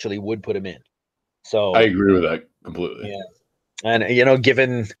Hall actually would put him in. So I agree with that completely. Yeah. And you know,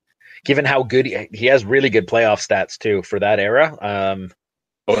 given how good he has really good playoff stats too for that era. I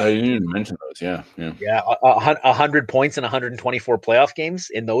didn't even mention those. Yeah. 100 points in 124 playoff games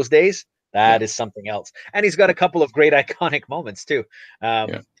in those days. That is something else. And he's got a couple of great iconic moments too.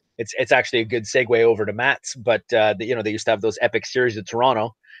 It's actually a good segue over to Matt's, but you know, they used to have those epic series of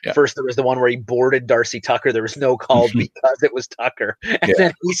Toronto. Yeah. First, there was the one where he boarded Darcy Tucker. There was no call because it was Tucker. And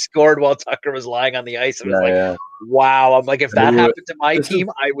then he scored while Tucker was lying on the ice. It was wow. I'm like, if that happened to my team,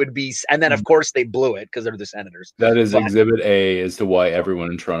 I would be. And then, of course, they blew it because they're the Senators. That is Exhibit A as to why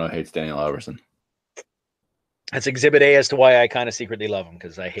everyone in Toronto hates Daniel Alfredsson. That's Exhibit A as to why I kind of secretly love him,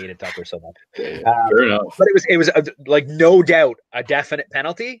 because I hated Tucker so much. Fair enough. But it was like no doubt a definite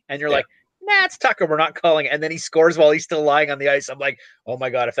penalty. And you're like, nah, it's Tucker. We're not calling it. And then he scores while he's still lying on the ice. I'm like, oh my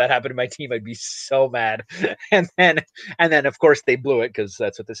God, if that happened to my team, I'd be so mad. And then of course they blew it, because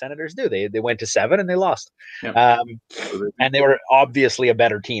that's what the Senators do. They went to 7 and they lost. Yeah. And they were obviously a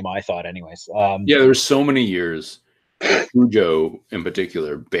better team, I thought, anyways. There were so many years Cujo in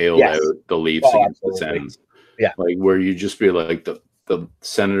particular bailed out the Leafs against the Sens. Yeah. Like, where you just be like the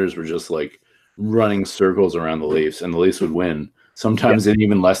Senators were just like running circles around the Leafs, and the Leafs would win. Sometimes in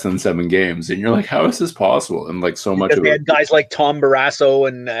even less than 7 games, and you're like, "How is this possible?" And like so much of they had guys like Tom Barrasso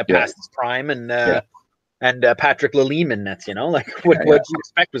and past his prime, and Patrick Lalime in nets. You know, like what you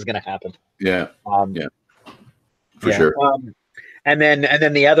expect was going to happen. Yeah, for sure. And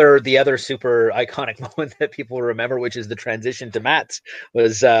then the other super iconic moment that people remember, which is the transition to Matt's,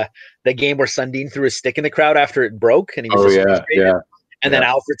 was the game where Sundin threw a stick in the crowd after it broke, and he was frustrated. And then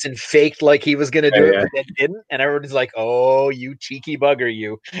Alfredsson faked like he was going to do it, but then didn't. And everyone's like, "Oh, you cheeky bugger,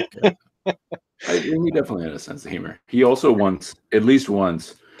 you!" He definitely had a sense of humor. He also at least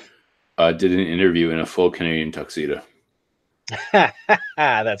once, did an interview in a full Canadian tuxedo.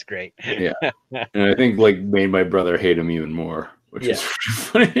 That's great. Yeah, and I think like made my brother hate him even more. which is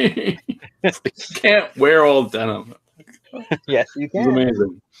funny. It's like, you can't wear all denim. Yes, you can. It's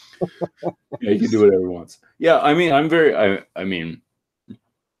amazing. Yeah, you can do whatever he wants. Yeah, I mean, I'm very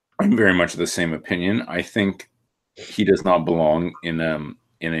much of the same opinion. I think he does not belong in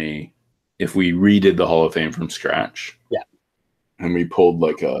a if we redid the Hall of Fame from scratch. Yeah. And we pulled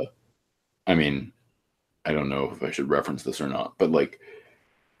like I don't know if I should reference this or not, but like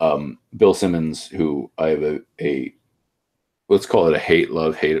Bill Simmons, who I have a let's call it a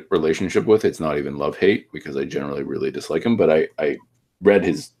hate-love-hate relationship with. It's not even love-hate because I generally really dislike him, but I read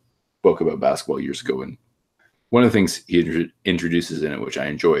his book about basketball years ago, and one of the things he introduces in it, which I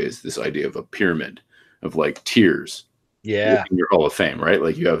enjoy, is this idea of a pyramid of like tiers. Yeah. In your Hall of Fame, right?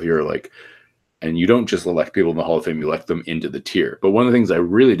 Like you have your like, and you don't just elect people in the Hall of Fame, you elect them into the tier. But one of the things I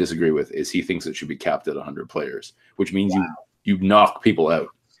really disagree with is he thinks it should be capped at 100 players, which means you knock people out,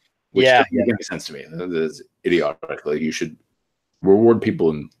 which doesn't make any sense to me. That is idiotic. Like you should reward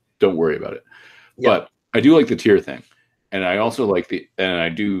people and don't worry about it. Yeah. But I do like the tier thing. And I also like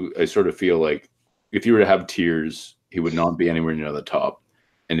I sort of feel like if you were to have tiers, he would not be anywhere near the top.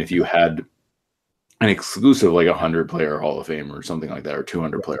 And if you had an exclusive, like 100-player Hall of Fame or something like that, or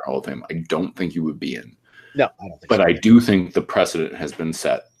 200-player Hall of Fame, I don't think you would be in. No, I don't think but so. I do think the precedent has been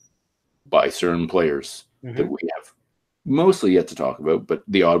set by certain players that we have mostly yet to talk about, but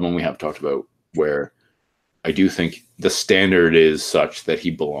the odd one we have talked about, where I do think the standard is such that he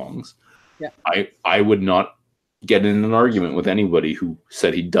belongs. Yeah. I would not get in an argument with anybody who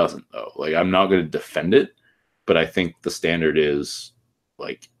said he doesn't, though. Like, I'm not going to defend it, but I think the standard is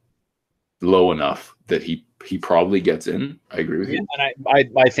like low enough that he probably gets in. I agree with you. And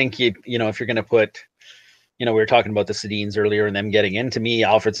I think if you're going to put, we were talking about the Sundins earlier and them getting in. To me,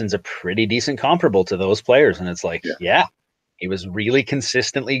 Alfredsson's a pretty decent comparable to those players, and it's like, he was really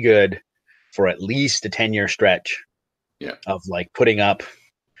consistently good for at least a 10-year stretch. Yeah, of like putting up,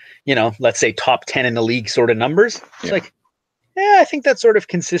 let's say top 10 in the league sort of numbers. It's like, I think that sort of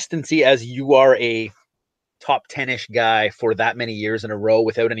consistency as you are a top 10-ish guy for that many years in a row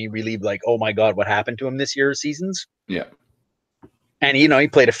without any really like, oh my God, what happened to him this year seasons. Yeah. And, he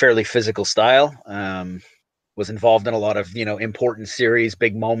played a fairly physical style, was involved in a lot of, important series,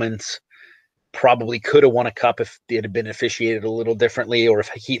 big moments, probably could have won a cup if it had been officiated a little differently, or if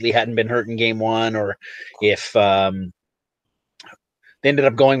Heatley hadn't been hurt in game one, or if they ended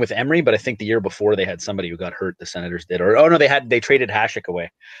up going with Emery, but I think the year before they had somebody who got hurt, the Senators did. They traded Hasek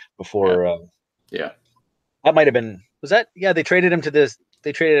away before. That might have been, they traded him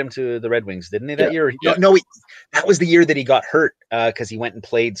to the Red Wings, didn't they, that year? Yeah. No, that was the year that he got hurt because he went and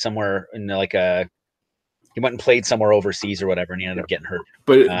played somewhere in he went and played somewhere overseas or whatever, and he ended up getting hurt.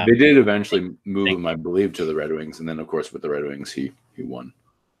 But they did eventually move him, I believe, to the Red Wings, and then of course with the Red Wings he won.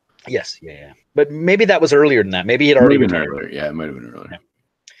 Yes, yeah. But maybe that was earlier than that. Maybe he'd already been earlier. Yeah, it might have been earlier.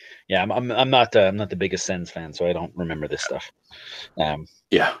 Yeah, I'm not the biggest Sens fan, so I don't remember this stuff.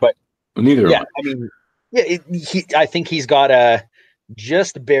 But neither. Yeah, I mean. Yeah, I think he's got a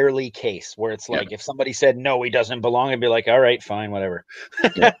just barely case where it's like if somebody said no, he doesn't belong, I'd be like, all right, fine, whatever.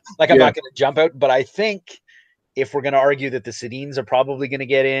 Like I'm not going to jump out, but I think if we're going to argue that the Sundins are probably going to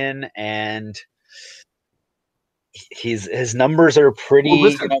get in, and his numbers are pretty,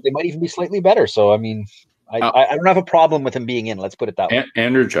 they might even be slightly better. So I mean, I don't have a problem with him being in. Let's put it that way.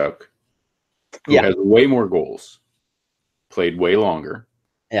 Andrew Chuck, who has way more goals, played way longer.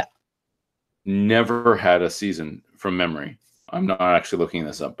 Never had a season from memory. I'm not actually looking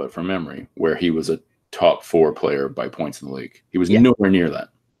this up, but from memory, where he was a top 4 player by points in the league. He was nowhere near that.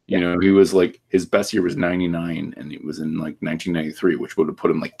 He was like, his best year was 99, and it was in like 1993, which would have put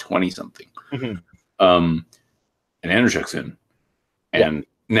him like 20 something. And Andrew Chuck's in. And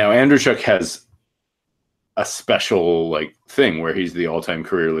now Andrew Chuck has a special like thing where he's the all-time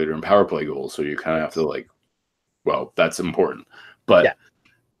career leader in power play goals. So you kind of have to like, well, that's important. But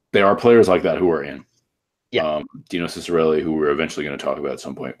there are players like that who are in. Dino Ciccarelli, who we're eventually going to talk about at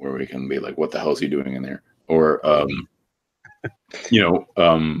some point, where we can be like, what the hell is he doing in there? Or,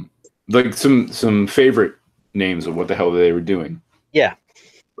 like some favorite names of what the hell they were doing. Yeah.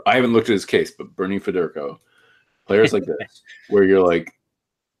 I haven't looked at his case, but Bernie Federko, players like this, where you're like,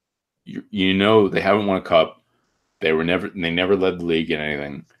 they haven't won a cup. They never led the league in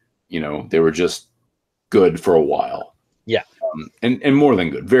anything. They were just good for a while. Yeah. And more than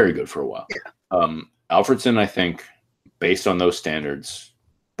good, very good for a while. Alfredsson, I think, based on those standards,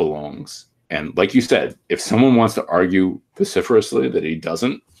 belongs. And like you said, if someone wants to argue vociferously that he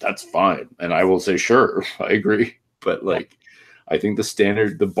doesn't, that's fine. And I will say, sure, I agree. But like, I think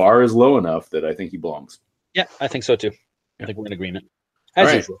the bar is low enough that I think he belongs. Yeah, I think so too. I think we're in agreement.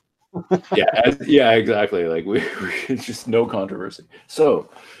 As usual. Yeah, exactly. Like we it's just no controversy. So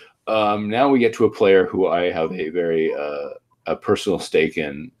now we get to a player who I have a very a personal stake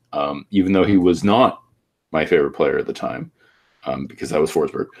in, even though he was not my favorite player at the time, because that was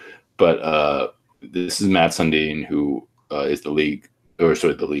Forsberg. But this is Matt Sundin, who is the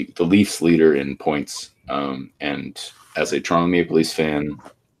Leafs leader in points, and as a Toronto Maple Leafs fan,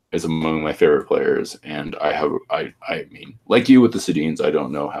 is among my favorite players. And I mean, like you with the Sedins, I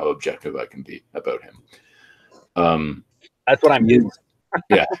don't know how objective I can be about him. That's what I'm doing.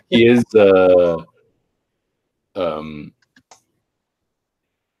 Yeah, he is.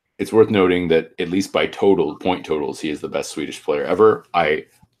 It's worth noting that at least by point totals, he is the best Swedish player ever. I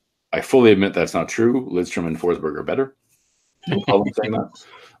fully admit that's not true. Lidstrom and Forsberg are better. No problem saying that.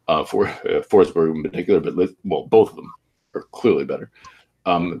 Forsberg in particular, but both of them are clearly better.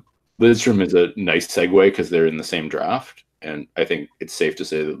 Lidstrom is a nice segue because they're in the same draft, and I think it's safe to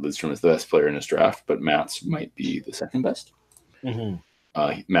say that Lidstrom is the best player in his draft, but Mats might be the second best.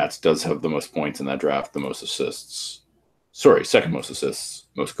 Mats does have the most points in that draft, the most assists. Sorry, second most assists,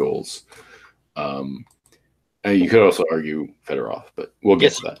 most goals. And you could also argue Fedorov, but we'll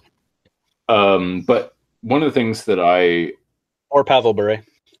get to that. But one of the things that or Pavel Bure.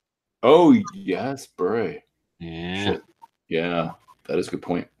 Oh yes, Bure. Yeah. Shit. Yeah, that is a good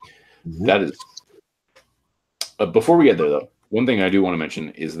point. That is. Before we get there, though, one thing I do want to mention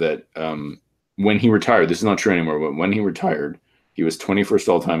is that when he retired, this is not true anymore, but when he retired, he was 21st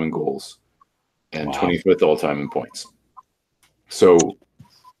all-time in goals and 25th all-time in points. So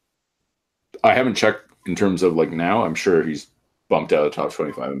I haven't checked in terms of like now. I'm sure he's bumped out of the top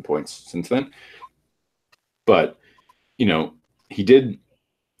 25 in points since then. But, you know, he did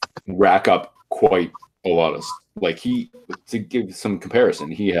rack up quite a lot of, like, to give some comparison,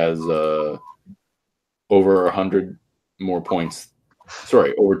 he has over 100 more points.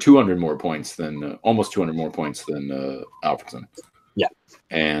 Sorry, over 200 more points than almost 200 more points than Alfredsson. Yeah,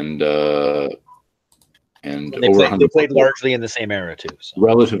 and they played largely in the same era too. So.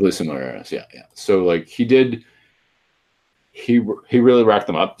 Relatively similar eras, yeah. So like he really racked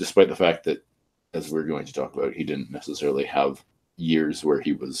them up, despite the fact that, as we're going to talk about, he didn't necessarily have years where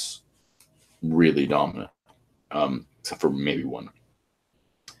he was really dominant, except for maybe one.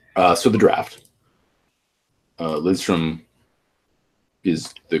 So the draft. Lidstrom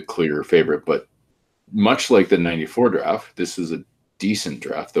is the clear favorite, but much like the 94 draft, this is a decent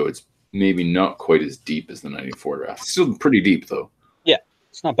draft, though it's maybe not quite as deep as the 94 draft. It's still pretty deep, though. Yeah,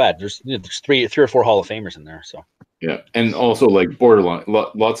 it's not bad. There's three or four Hall of Famers in there. So yeah, and also like borderline,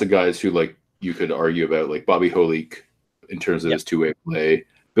 lots of guys who like you could argue about, like Bobby Holik in terms of his two-way play.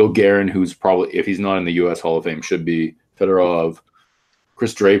 Bill Guerin, who's probably, if he's not in the U.S. Hall of Fame, should be. Fedorov,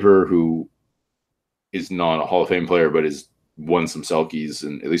 Chris Draper, who is not a Hall of Fame player, but has won some Selkies,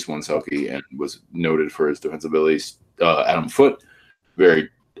 and at least one Selkie, and was noted for his defensive abilities. Adam Foote, very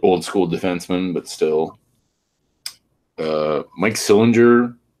old school defenseman, but still. Mike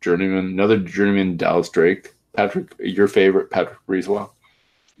Sillinger, journeyman, another journeyman, Dallas Drake. Patrick, your favorite, Patrick Brisebois.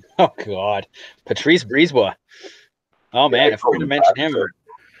 Oh God, Patrice Brisebois. Oh man, if we're going to mention him,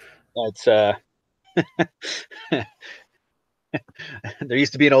 it's there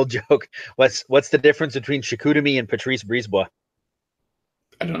used to be an old joke. What's the difference between Chicoutimi and Patrice Brisebois?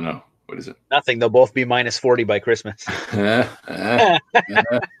 I don't know. What is it? Nothing. They'll both be minus 40 by Christmas. Amazing.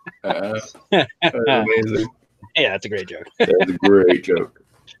 Yeah, that's a great joke. That's a great joke.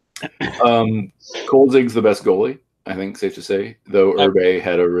 Kolzig's the best goalie, I think, safe to say. Though Urbe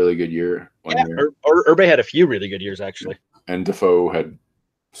had a really good year. Urbe had a few really good years, actually. And Defoe had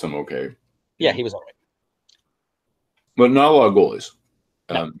some okay. Yeah, he was all right. But not a lot of goalies.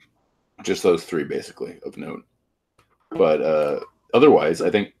 No. Just those three, basically, of note. But otherwise, I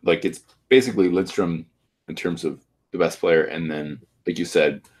think like it's basically Lidstrom in terms of the best player, and then, like you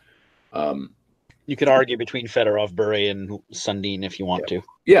said, you could argue between Fedorov, Bure, and Sundin if you want to.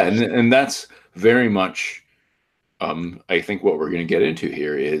 Yeah, and that's very much, I think what we're going to get into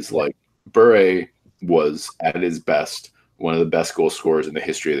here is like Bure was at his best one of the best goal scorers in the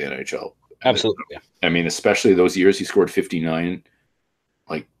history of the NHL. Absolutely. Yeah. I mean, especially those years he scored 59,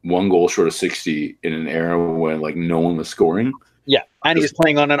 like one goal short of 60 in an era when like no one was scoring. Yeah, and he was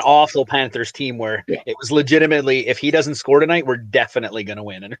playing on an awful Panthers team where it was legitimately, if he doesn't score tonight, we're definitely going to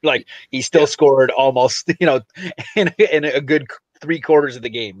win. And like he still scored almost, in a good 3/4 of the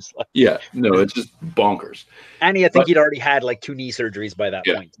games. Yeah, no, it's just bonkers. And I think he'd already had like 2 knee surgeries by that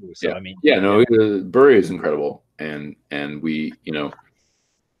point too. So I mean, Bure is incredible, and we, and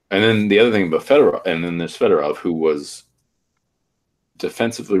then the other thing about Fedorov, and then there's Fedorov, who was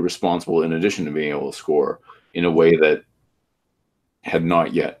defensively responsible in addition to being able to score in a way that had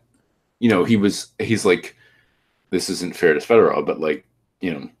not yet he's like, this isn't fair to Fedorov, but like,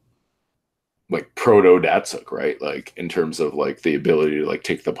 like proto Datsuk, right? Like in terms of like the ability to like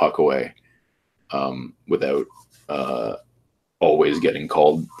take the puck away without always getting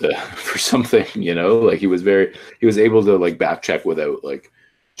called for something, like he was able to like back check without like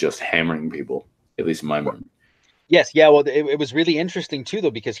just hammering people, at least in my memory. Yes, yeah. Well, it was really interesting too,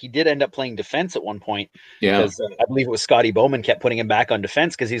 though, because he did end up playing defense at one point. Yeah, because I believe it was Scotty Bowman kept putting him back on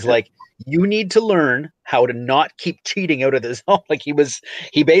defense because he's like, you need to learn how to not keep cheating out of the zone. Like he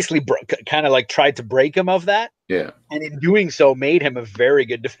basically kind of like tried to break him of that. Yeah, and in doing so, made him a very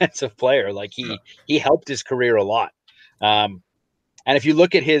good defensive player. Like he helped his career a lot. And if you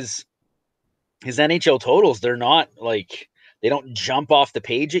look at his NHL totals, they're not like they don't jump off the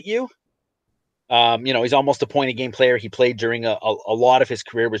page at you. He's almost a point a game player. He played during a lot of his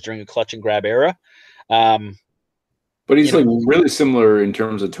career was during a clutch and grab era. But he's like really similar in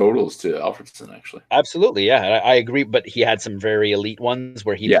terms of totals to Alfredsson, actually. Absolutely, yeah, I agree. But he had some very elite ones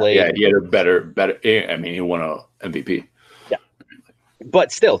where he played. Yeah, he had a better. I mean, he won a MVP. Yeah,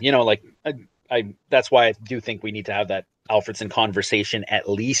 but still, like I that's why I do think we need to have that Alfredsson conversation at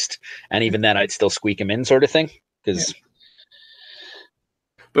least, and even then, I'd still squeak him in, sort of thing, because. Yeah.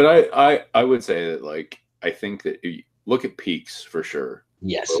 But I would say that, like, I think that you look at peaks for sure.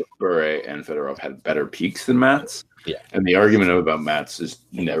 Yes. Both Bure and Fedorov had better peaks than Mats. Yeah. And the argument about Mats is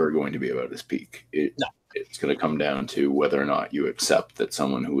never going to be about his peak. It's going to come down to whether or not you accept that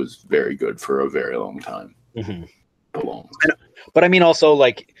someone who was very good for a very long time belongs. But I mean, also,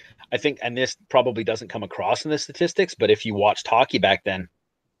 like, I think, and this probably doesn't come across in the statistics, but if you watched hockey back then,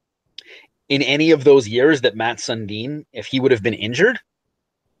 in any of those years that Mats Sundin, if he would have been injured,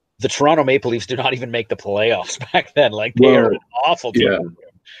 the Toronto Maple Leafs do not even make the playoffs back then. Like, they are an awful team. Yeah.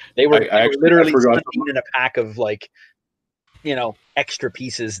 They were literally in a pack of, like, extra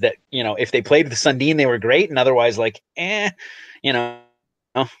pieces that, if they played with Sundin, they were great. And otherwise, like,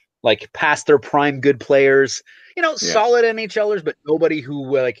 like past their prime good players, solid NHLers, but nobody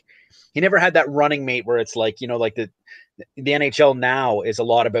who, like, he never had that running mate where it's like, like the NHL now is a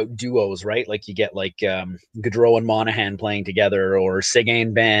lot about duos, right? Like you get like Gaudreau and Monahan playing together, or Seguin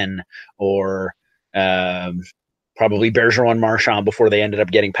and Ben, or probably Bergeron and Marchand before they ended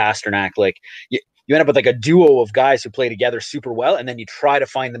up getting Pasternak. Like you end up with like a duo of guys who play together super well, and then you try to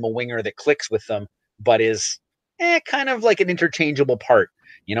find them a winger that clicks with them, but is kind of like an interchangeable part.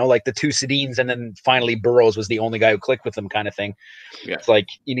 Like the two Sedins, and then finally Burrows was the only guy who clicked with them, kind of thing. Yeah. It's like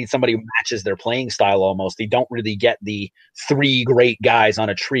you need somebody who matches their playing style almost. They don't really get the three great guys on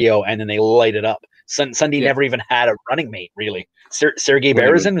a trio and then they light it up. Sundin never even had a running mate, really. Sergei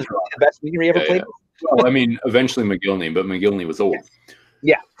Berezin was the best winger he ever played. Well, I mean, eventually McGillney, but McGillney was old.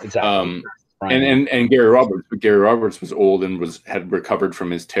 Yeah, exactly. And Gary Roberts, but Gary Roberts was old and had recovered from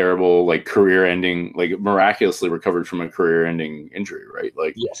his terrible, like, career-ending, like, miraculously recovered from a career-ending injury, right?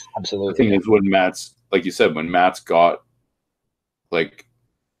 Like, yes, absolutely. The thing is, when Mats, like you said, when Mats got, like,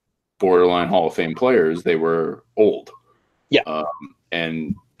 borderline Hall of Fame players, they were old. Yeah.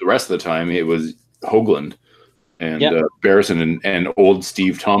 And the rest of the time, it was Hoagland and Barrison and old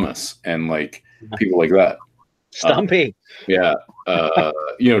Steve Thomas and, like, people like that. Stumpy.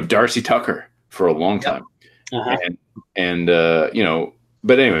 Darcy Tucker for a long time. And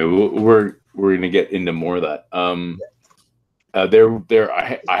but anyway, we're going to get into more of that. I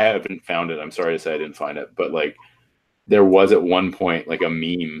haven't found it. I'm sorry to say I didn't find it, but like there was at one point like a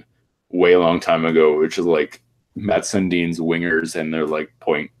meme way a long time ago, which is like Matt Sundin's wingers and their like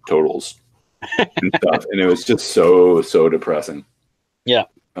point totals and stuff. And it was just so depressing. Yeah.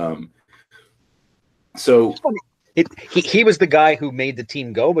 So he was the guy who made the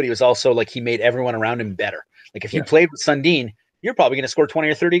team go, but he was also like, he made everyone around him better. Like if you played with Sundin, you're probably going to score 20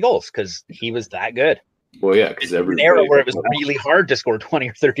 or 30 goals because he was that good. Well, yeah, because an era where it was really hard to score 20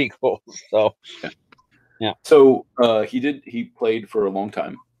 or 30 goals. So, yeah. So he played for a long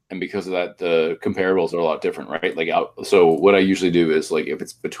time. And because of that, the comparables are a lot different, right? Like, so what I usually do is like, if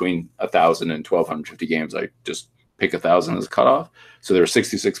it's between 1,000 and 1,250 games, I just pick 1,000 as a cutoff. So there are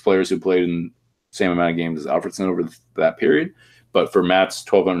 66 players who played in same amount of games as Alfredsson over that period. But for Matt's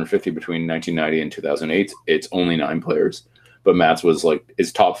 1,250 between 1990 and 2008, it's only 9 players. But Matt's was like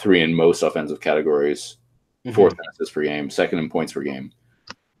his top 3 in most offensive categories, 4th in assists per game, 2nd in points per game.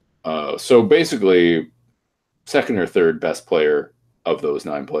 So basically, 2nd or 3rd best player of those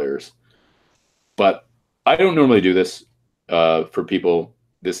 9 players. But I don't normally do this for people.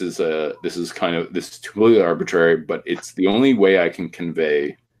 This is completely arbitrary, but it's the only way I can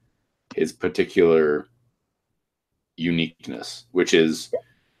convey his particular uniqueness, which is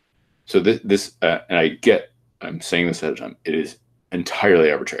so this and I'm saying this ahead of time, it is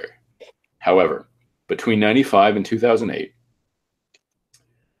entirely arbitrary. However, between 95 and 2008,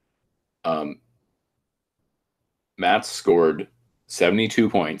 Mats scored 72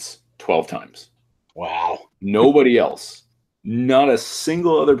 points 12 times. Wow. Nobody else, not a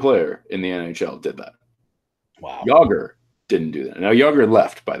single other player in the NHL did that. Wow. Yager didn't do that. Now, Yager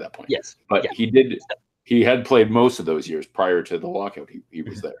left by that point. Yes. But he did. He had played most of those years prior to the lockout. He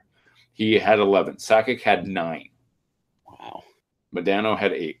was there. He had 11. Sakic had 9. Wow. Modano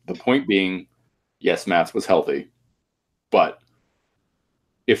had 8. The point being, yes, Mats was healthy, but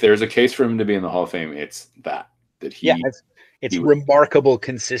if there's a case for him to be in the Hall of Fame, it's that he. Yeah, it's remarkable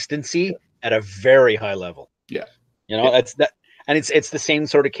consistency at a very high level. Yeah, that's that, and it's the same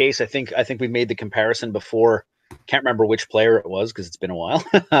sort of case. I think we made the comparison before. Can't remember which player it was because it's been a while.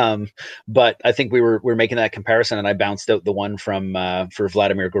 But I think we were making that comparison, and I bounced out the one from for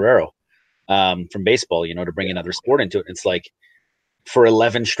Vladimir Guerrero from baseball. To bring another sport into it. It's like for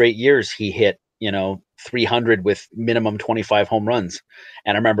 11 straight years he hit 300 with minimum 25 home runs.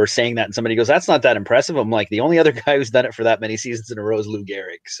 And I remember saying that, and somebody goes, "That's not that impressive." I'm like, the only other guy who's done it for that many seasons in a row is Lou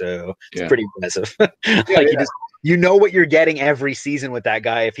Gehrig. So it's pretty impressive. You know what you're getting every season with that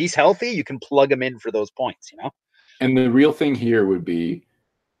guy. If he's healthy, you can plug him in for those points, And the real thing here would be,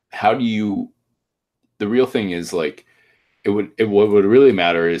 the real thing is like, what would really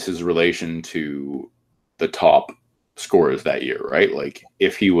matter is his relation to the top scorers that year, right? Like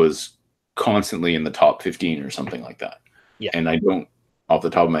if he was constantly in the top 15 or something like that. Yeah. And I don't, off the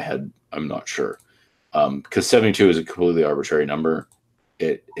top of my head, I'm not sure. Because 72 is a completely arbitrary number.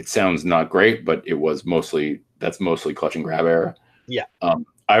 It sounds not great, but that's mostly clutch and grab era. Yeah.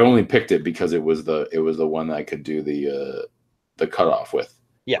 I only picked it because it was the one that I could do the cutoff with.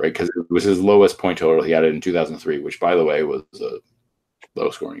 Yeah. Right. Because it was his lowest point total. He had it in 2003, which by the way was a low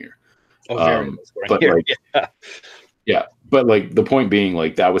scoring year. Very low scoring year. Yeah. But like the point being,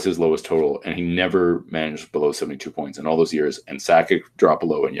 like that was his lowest total, and he never managed below 72 points in all those years. And Sakic dropped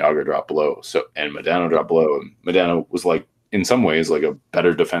below, and Yager dropped below. So and Modano dropped below, and Modano was like in some ways like a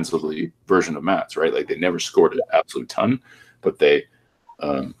better defensively version of Mats, right? Like they never scored an absolute ton, but they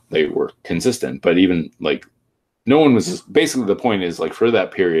were consistent. But even like no one was basically the point is like for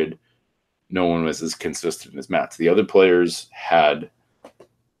that period, no one was as consistent as Mats. The other players had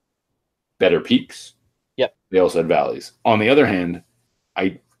better peaks. Yep. They also had valleys. On the other hand,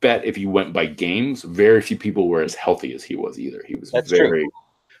 I bet if you went by games, very few people were as healthy as he was either. He was true.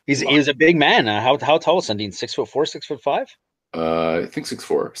 He was a big man. How tall is Sundin? 6'4", 6'5"? I think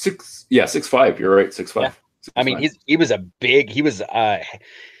 6'4". 6'5". You're right, 6'5". Yeah. I mean, he was a big. He was. I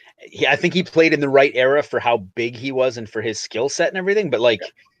think he played in the right era for how big he was and for his skill set and everything. But like,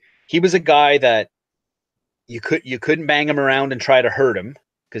 he was a guy that you couldn't bang him around and try to hurt him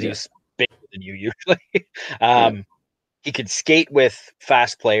because he was bigger than you usually. He could skate with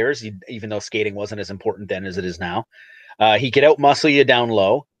fast players, even though skating wasn't as important then as it is now. He could outmuscle you down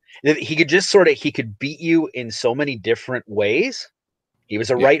low. He could just he could beat you in so many different ways. He was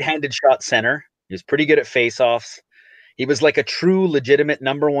a right-handed shot center. He was pretty good at faceoffs. He was like a true, legitimate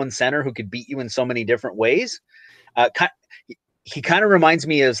number one center who could beat you in so many different ways. He kind of reminds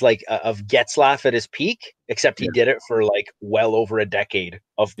me of Getzlaf at his peak, except he did it for like well over a decade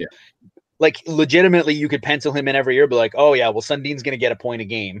of like legitimately you could pencil him in every year, but like, oh yeah, well Sundin's going to get a point a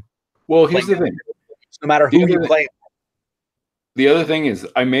game. Well, here's the thing. No matter who you play. The other thing is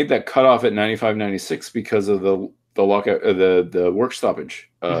I made that cutoff at 95, 96 because of the lockout, the work stoppage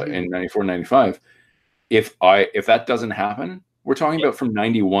in 94, 95. If that doesn't happen, we're talking about from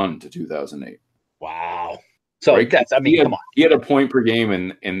 91 to 2008. Wow. So right? Come on. He had a point per game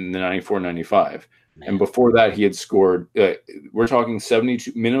in the 94, 95. Man. And before that, he had scored. We're talking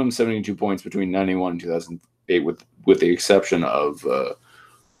minimum 72 points between 91 and 2008, with the exception of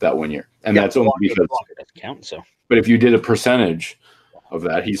that 1 year. And that's only because doesn't count. So, but if you did a percentage of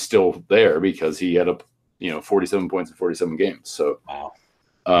that, he's still there because he had 47 points in 47 games. So wow.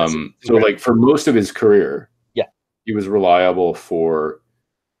 So like for most of his career, he was reliable for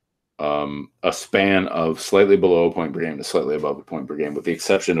a span of slightly below a point per game to slightly above a point per game, with the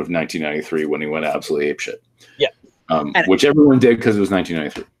exception of 1993 when he went absolutely apeshit. Yeah. Which everyone did because it was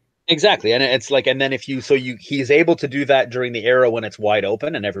 1993. Exactly. And it's like, and then he's able to do that during the era when it's wide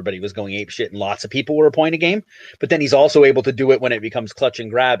open and everybody was going apeshit and lots of people were a point a game. But then he's also able to do it when it becomes clutch and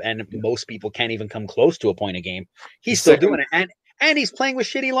grab and most people can't even come close to a point a game. He's still doing it. And he's playing with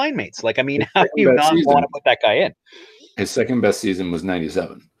shitty line mates. Like, I mean, how do you not want to put that guy in? His second best season was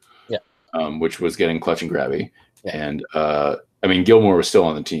 97. Yeah. Which was getting clutch and grabby. Yeah. And I mean, Gilmore was still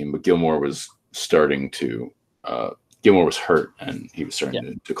on the team, but Gilmore was starting to Gilmore was hurt and he was starting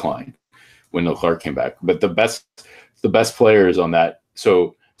to decline when Clark came back. But the best players on that.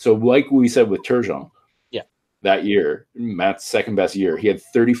 So So like we said with Turgeon, yeah, that year, Matt's second best year, he had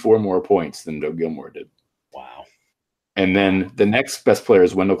 34 more points than Doug Gilmour did. Wow. And then the next best player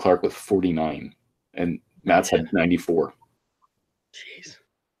is Wendell Clark with 49, and Matt's had 94. Jeez.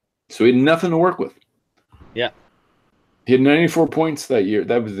 So he had nothing to work with. Yeah. He had 94 points that year.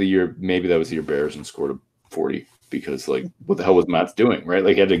 That was the year, maybe that was the year Bearson scored a 40, because like, what the hell was Matt's doing, right?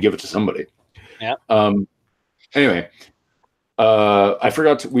 Like, he had to give it to somebody. Yeah. Anyway, we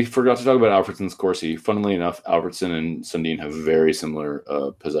forgot to talk about Alfredsson's Corsi. Funnily enough, Alfredsson and Sundin have very similar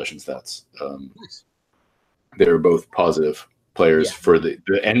possession stats. Nice. They're both positive players for the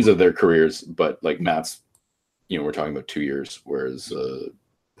ends of their careers, but like Matt's, we're talking about 2 years, whereas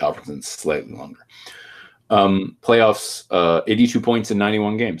Alfredsson's slightly longer. Playoffs, 82 points in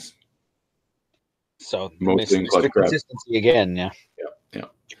 91 games. So mostly in clutch consistency again, yeah.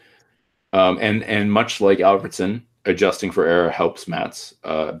 And much like Alfredsson, adjusting for error helps Matt's.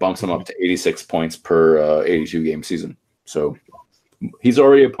 Bumps him up to 86 points per 82 game season. So he's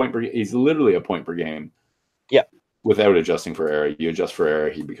already he's literally a point per game. Yeah. Without adjusting for error, you adjust for error,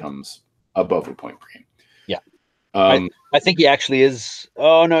 he becomes above a point per game. Yeah. I think he actually is.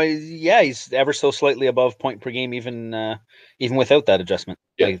 Oh no, he's ever so slightly above point per game, even without that adjustment.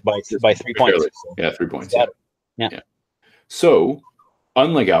 Yeah, like by 3 points. So. Yeah, 3 points. Yeah. So,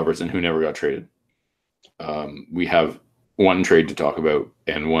 unlike Alfredsson, who never got traded, we have one trade to talk about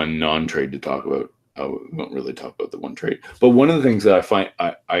and one non-trade to talk about. We won't really talk about the one trade, but one of the things that I find,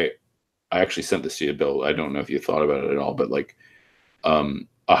 I actually sent this to you, Bill. I don't know if you thought about it at all, but like, a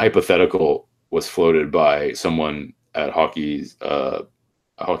hypothetical was floated by someone at Hockey's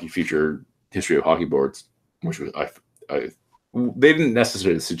Hockey Future History of Hockey Boards, which was they didn't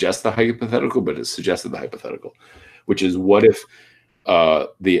necessarily suggest the hypothetical, but it suggested the hypothetical, which is, what if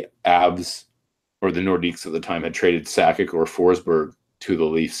the Avs or the Nordiques at the time had traded Sakic or Forsberg to the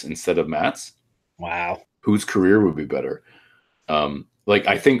Leafs instead of Matt's? Wow. Whose career would be better? Like,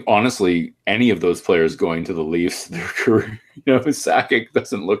 I think, honestly, any of those players going to the Leafs, their career, Sakic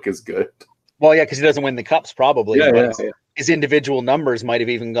doesn't look as good. Well, yeah, because he doesn't win the cups, probably. Yeah. His individual numbers might have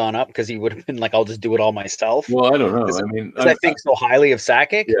even gone up, because he would have been like, I'll just do it all myself. Well, I don't know. I mean, I think so highly of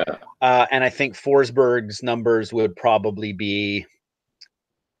Sakic. Yeah. And I think Forsberg's numbers would probably be,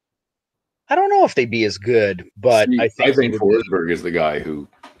 I don't know if they'd be as good, but I think Forsberg is the guy who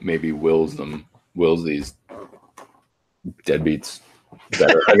maybe wills these deadbeats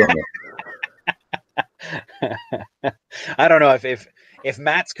better. I don't know. I don't know if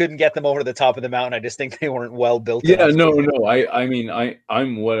Matt's couldn't get them over to the top of the mountain. I just think they weren't well built. Yeah, no. I mean,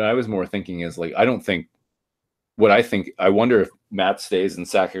 I'm what I was more thinking is, like, I wonder if Matt stays and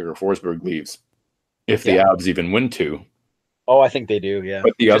Sakic or Forsberg leaves, if the Avs even win 2. Oh, I think they do. Yeah.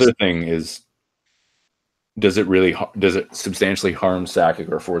 But the other thing is, does it substantially harm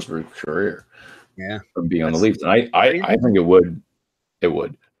Sakic or Forsberg's career? Yeah. From being on the Leafs? And I think it would. It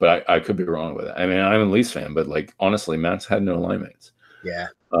would. But I could be wrong with it. I mean, I'm a Leafs fan, but like, honestly, Matt's had no line mates. Yeah.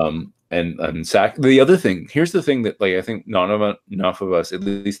 And Sack. The other thing, here's the thing that, like, I think not enough of us, at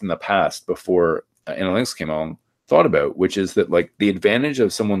least in the past, before analytics came on, thought about, which is that, like, the advantage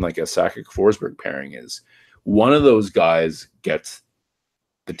of someone like a Sakic Forsberg pairing is one of those guys gets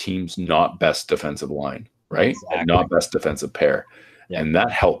the team's not best defensive line, right? Exactly. Not best defensive pair, yeah. And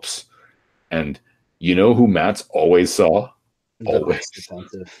that helps. And who Matt's always saw. Always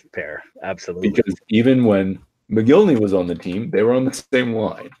defensive pair, absolutely. Because even when McGillney was on the team, they were on the same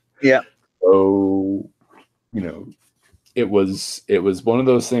line. Yeah. So, it was one of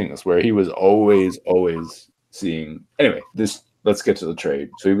those things where he was always seeing. Anyway, let's get to the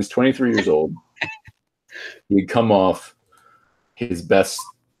trade. So he was 23 years old. He'd come off his best,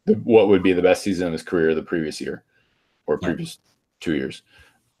 what would be the best season of his career the previous year, or previous 2 years,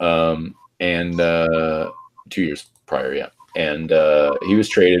 and 2 years prior, yeah. And he was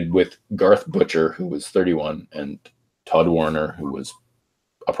traded with Garth Butcher, who was 31, and Todd Warner, who was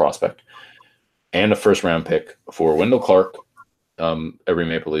a prospect, and a first-round pick for Wendell Clark, every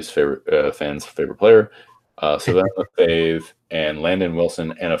Maple Leafs fan's favorite player, Savannah Fave, and Landon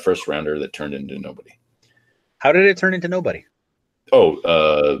Wilson, and a first-rounder that turned into nobody. How did it turn into nobody?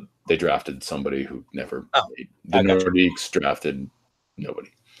 Oh, they drafted somebody who never played. The Nordiques drafted nobody.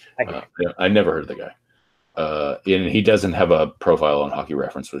 I never heard of the guy. And he doesn't have a profile on Hockey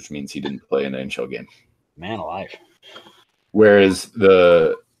Reference, which means he didn't play an NHL game. Man alive. Whereas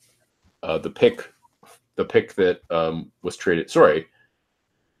the pick that was traded. Sorry,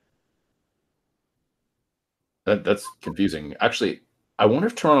 that's confusing. Actually, I wonder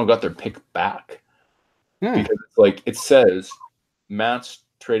if Toronto got their pick back, because it's like, it says Matt's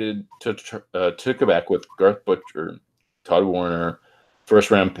traded to Quebec with Garth Butcher, Todd Warner,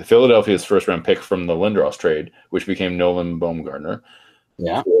 Philadelphia's first round pick from the Lindros trade, which became Nolan Baumgartner.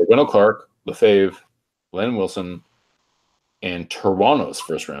 Yeah. Wendell Clark, Lefebvre, Len Wilson, and Toronto's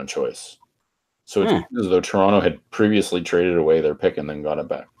first round choice. So it's as though Toronto had previously traded away their pick and then got it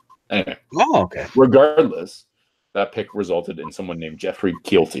back. Anyway. Oh, okay. Regardless, that pick resulted in someone named Jeffrey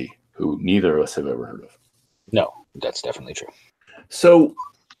Keelty, who neither of us have ever heard of. No, that's definitely true. So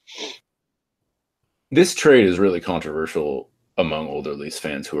this trade is really controversial among older Leafs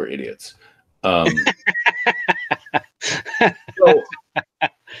fans who are idiots. So,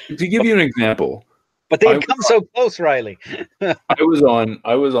 to give you an example, but they've come so close, Riley. I was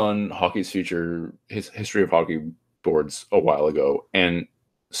on Hockey's Future, his history of hockey boards a while ago, and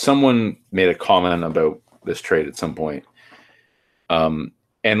someone made a comment about this trade at some point. And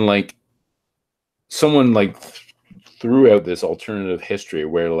like someone like threw out this alternative history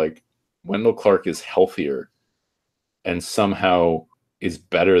where like Wendell Clark is healthier and somehow is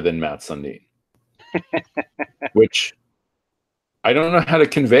better than Matt Sundin. Which I don't know how to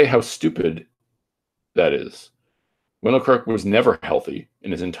convey how stupid that is. Wendell Clark was never healthy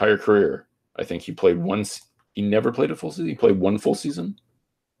in his entire career. I think he played he never played a full season. He played one full season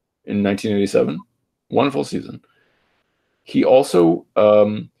in 1987. One full season. He also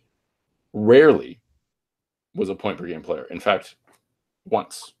rarely was a point per game player. In fact,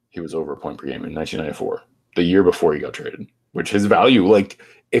 once he was over a point per game in 1994, the year before he got traded, which his value, like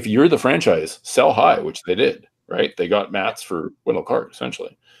if you're the franchise, sell high, which they did, right? They got Mats for Wendell Clark,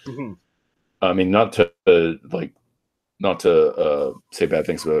 essentially. Mm-hmm. I mean, not to say bad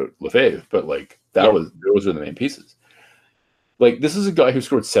things about Lefebvre, but like those are the main pieces. Like this is a guy who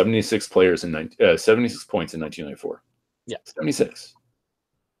scored 76 points in 1994. Yeah, 76.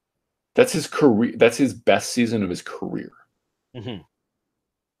 That's his career. That's his best season of his career. Mm-hmm.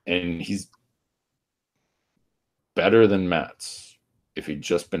 And he's better than Matt's if he'd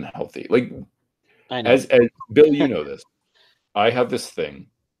just been healthy. Like, I know. As Bill, you know this. I have this thing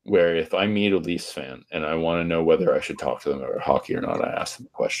where if I meet a Leafs fan and I want to know whether I should talk to them about hockey or not, I ask them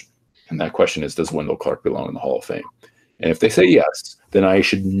a question. And that question is, does Wendell Clark belong in the Hall of Fame? And if they say yes, then I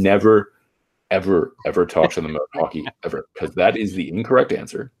should never, ever, ever talk to them about hockey ever, because that is the incorrect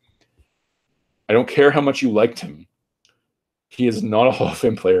answer. I don't care how much you liked him. He is not a Hall of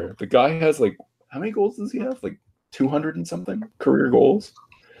Fame player. The guy has like, how many goals does he have? Like 200 and something career goals.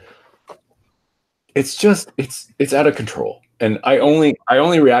 It's just, it's out of control. And I only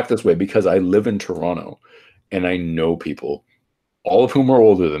react this way because I live in Toronto and I know people, all of whom are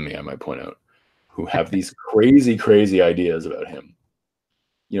older than me, I might point out, who have these crazy, crazy ideas about him.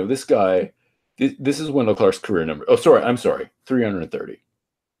 You know, this guy, this is Wendell Clark's career number. Oh, I'm sorry. 330.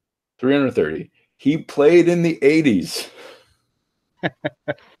 330. He played in the 80s.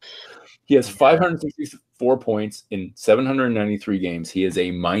 He has 564 points in 793 games. He is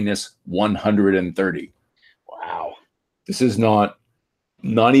a minus 130. Wow. This is not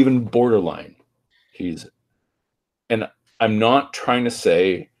even borderline. And I'm not trying to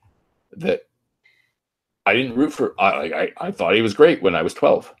say that I didn't root for. I thought he was great when I was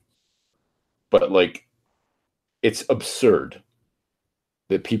 12, but like, it's absurd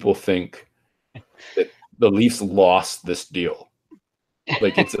that people think that the Leafs lost this deal.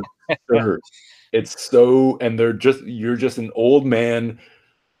 Like it's absurd. It's so, and you're just an old man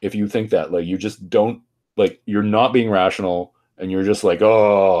if you think that. Like you just don't, like you're not being rational, and you're just like,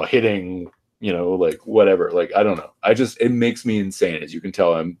 oh, hitting, you know, like whatever. Like I don't know. It makes me insane. As you can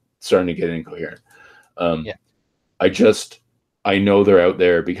tell, I'm starting to get incoherent. I know they're out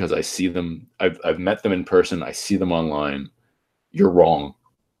there because I see them. I've met them in person. I see them online. You're wrong.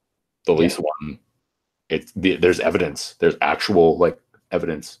 The Leafs won. There's evidence. There's actual like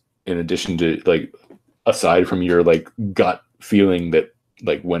evidence in addition to like aside from your like gut feeling that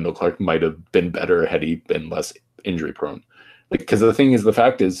like Wendell Clark might have been better had he been less injury prone. Like because the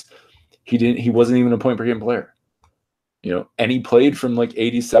fact is he wasn't even a point per game player. You know, and he played from like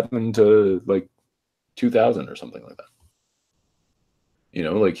 87 to like 2000 or something like that. You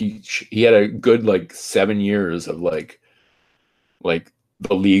know, like he had a good like 7 years of like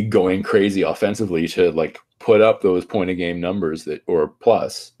the league going crazy offensively to like put up those point a game numbers or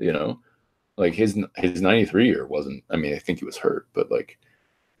plus, you know, like his 93 year wasn't, I mean, I think he was hurt, but like,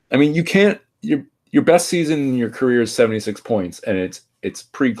 I mean, you can't, your best season in your career is 76 points and it's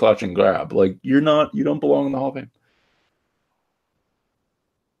pre-clutch and grab. Like you don't belong in the Hall of Fame.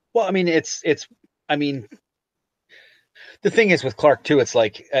 Well, I mean, the thing is with Clark too, it's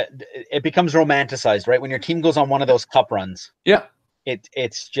like it becomes romanticized, right? When your team goes on one of those cup runs, yeah, it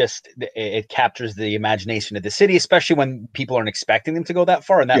captures the imagination of the city, especially when people aren't expecting them to go that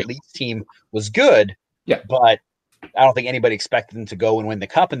far. And that Leafs team was good, yeah, but I don't think anybody expected them to go and win the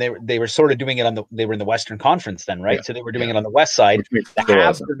cup, and they were sort of doing it they were in the Western Conference then, right? So they were doing it on the west side. The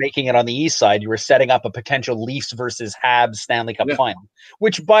Habs were making it on the east side. You were setting up a potential Leafs versus Habs Stanley Cup final,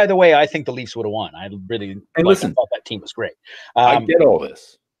 which, by the way, I think the Leafs would have won. I thought that team was great. I get all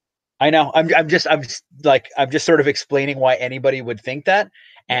this. I know. I'm just sort of explaining why anybody would think that.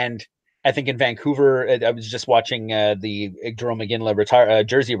 And I think in Vancouver, I was just watching the Jerome McGinley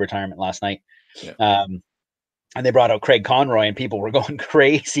jersey retirement last night. Yeah. And they brought out Craig Conroy, and people were going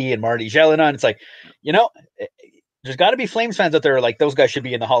crazy, and Marty Gelinas. It's like, there's got to be Flames fans out there like those guys should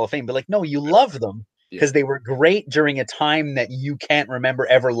be in the Hall of Fame. But like, no, you love them because they were great during a time that you can't remember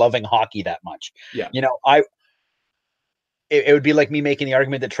ever loving hockey that much. Yeah. It would be like me making the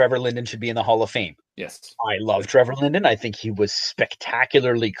argument that Trevor Linden should be in the Hall of Fame. Yes. I love Trevor Linden. I think he was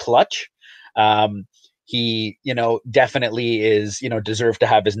spectacularly clutch. He, definitely is, deserved to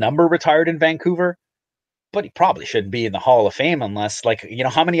have his number retired in Vancouver, but he probably shouldn't be in the Hall of Fame unless, like,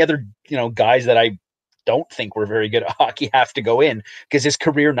 how many other, guys that I don't think were very good at hockey have to go in because his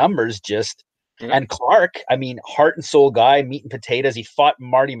career numbers just, and Clark, I mean, heart and soul guy, meat and potatoes. He fought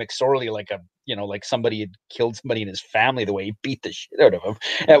Marty McSorley like like somebody had killed somebody in his family the way he beat the shit out of him.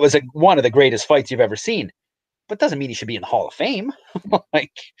 It was one of the greatest fights you've ever seen, but doesn't mean he should be in the Hall of Fame.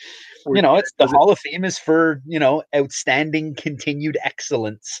 It's the Hall of Fame is for, outstanding continued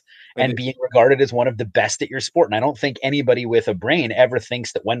excellence and being regarded as one of the best at your sport. And I don't think anybody with a brain ever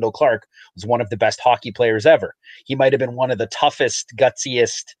thinks that Wendell Clark was one of the best hockey players ever. He might've been one of the toughest,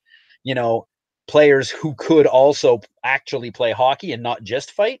 gutsiest, players who could also actually play hockey and not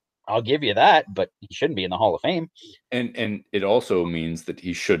just fight. I'll give you that, but he shouldn't be in the Hall of Fame. And it also means that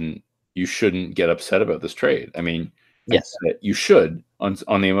you shouldn't get upset about this trade. I mean, yes, you should on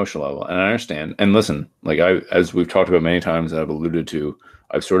the emotional level. And I understand. And listen, like as we've talked about many times, I've alluded to,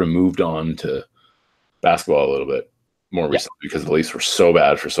 I've sort of moved on to basketball a little bit more recently because the Leafs were so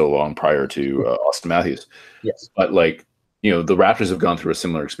bad for so long prior to Austin Matthews. Yes. But the Raptors have gone through a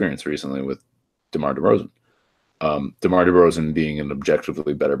similar experience recently with DeMar DeRozan. DeMar DeRozan being an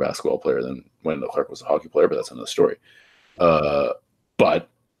objectively better basketball player than Wendell Clark was a hockey player, but that's another story. But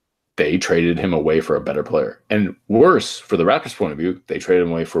they traded him away for a better player. And worse, for the Raptors' point of view, they traded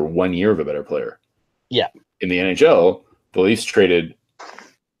him away for 1 year of a better player. Yeah. In the NHL, the Leafs traded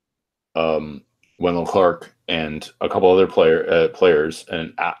Wendell Clark and a couple other players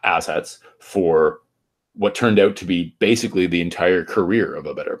and assets for what turned out to be basically the entire career of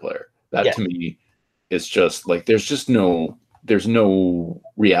a better player. That to me is just like there's no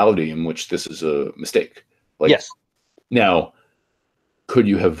reality in which this is a mistake. Now, could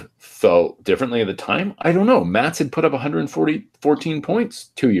you have felt differently at the time? I don't know. Mats had put up 114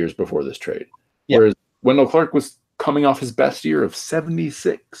 points 2 years before this trade, whereas Wendell Clark was coming off his best year of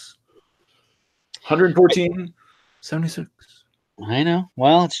 76. 114, 76. I know.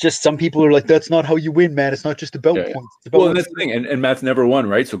 Well, it's just some people are like, that's not how you win, man. It's not just about points. It's about that's the thing. And Matt's never won,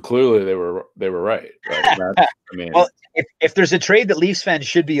 right? So clearly they were right. Well, if there's a trade that Leafs fans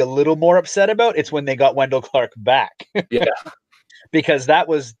should be a little more upset about, it's when they got Wendell Clark back. Yeah. Because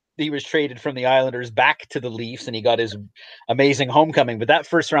he was traded from the Islanders back to the Leafs and he got his amazing homecoming. But that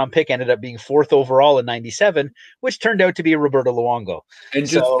first round pick ended up being 4th overall in 97, which turned out to be Roberto Luongo. And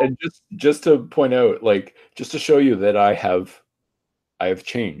just to point out, just to show you that I have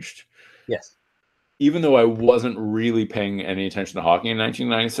changed. Yes. Even though I wasn't really paying any attention to hockey in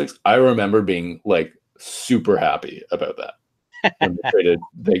 1996, I remember being super happy about that. When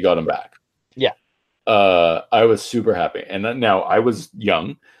they got him back. Yeah. I was super happy. And now I was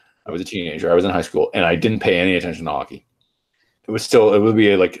young. I was a teenager. I was in high school and I didn't pay any attention to hockey. It would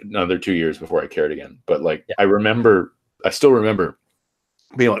be another 2 years before I cared again. But I still remember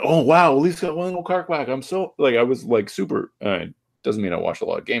being like, oh wow, at least got Wendell Clark back. I'm so I was super, doesn't mean I watched a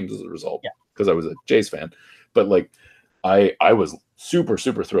lot of games as a result because I was a Jays fan, but I was super,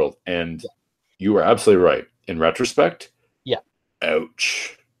 super thrilled. And you were absolutely right. In retrospect,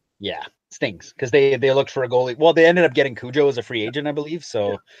 ouch. Yeah, stings because they looked for a goalie. Well, they ended up getting Cujo as a free agent, I believe,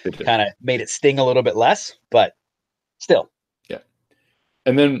 so kind of made it sting a little bit less, but still. Yeah,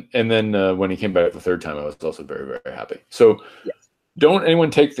 and then when he came back the third time, I was also very, very happy. So don't anyone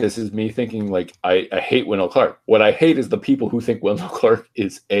take this as me thinking I hate Wendell Clark. What I hate is the people who think Wendell Clark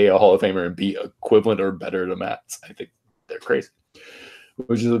is A Hall of Famer and B equivalent or better to Mats. I think they're crazy.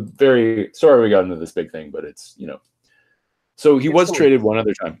 Which is a very sorry we got into this big thing, but it's So he was traded one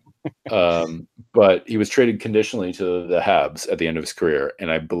other time, but he was traded conditionally to the Habs at the end of his career. And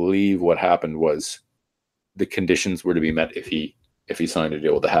I believe what happened was the conditions were to be met if he signed a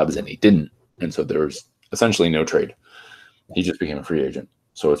deal with the Habs, and he didn't. And so there was essentially no trade. He just became a free agent.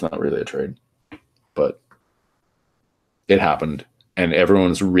 So it's not really a trade. But it happened, and everyone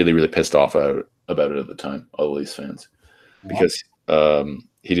was really, really pissed off about it at the time, all the Leafs fans, because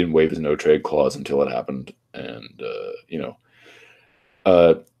he didn't waive his no trade clause until it happened, and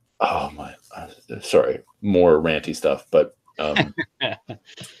sorry, more ranty stuff, but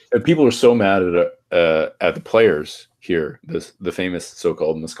people are so mad at the players here, the famous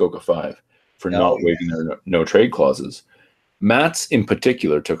so-called Muskoka Five, for not waiving their no trade clauses. Mats in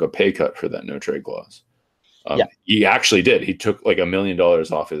particular took a pay cut for that no trade clause. He actually did. He took like $1 million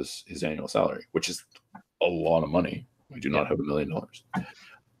off his annual salary, which is a lot of money. We do not have $1 million.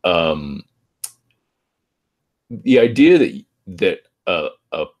 The idea that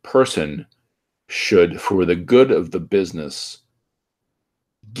a person should, for the good of the business,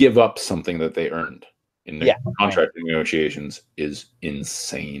 give up something that they earned in the contract negotiations is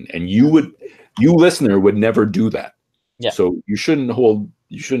insane. And you listener would never do that. Yeah. So you shouldn't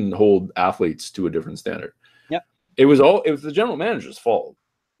hold athletes to a different standard. Yeah. It was the general manager's fault,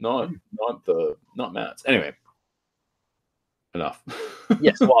 not Matt's. Anyway, enough.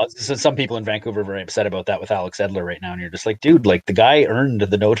 Yes, well, so some people in Vancouver are very upset about that with Alex Edler right now, and you're just like, dude, like the guy earned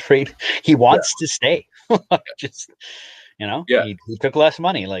the no trade. He wants to stay. Just he took less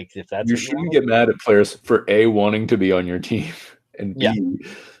money. Like if that's you shouldn't get mad at players for A, wanting to be on your team, and B,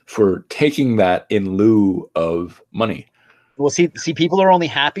 for taking that in lieu of money. Well, see, people are only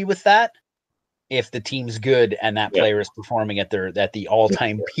happy with that if the team's good and that player is performing at the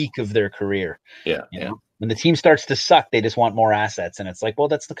all-time peak of their career. Yeah. You know? When the team starts to suck, they just want more assets. And it's like, well,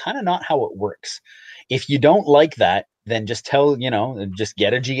 that's kind of not how it works. If you don't like that, then just just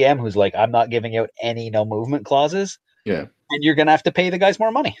get a GM who's like, I'm not giving out any no movement clauses. Yeah. And you're going to have to pay the guys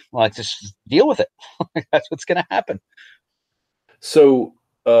more money. Like, just deal with it. That's what's going to happen. So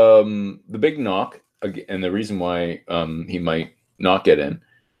the big knock, and the reason why he might not get in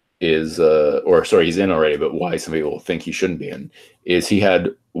is, he's in already, but why some people think he shouldn't be in, is he had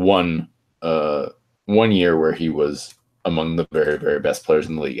one year where he was among the very, very best players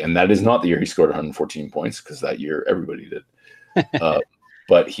in the league. And that is not the year he scored 114 points, because that year everybody did.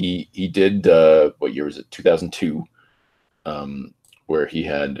 But he did, what year was it? 2002, where he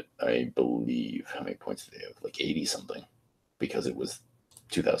had, I believe, how many points did he have? Like 80 something, because it was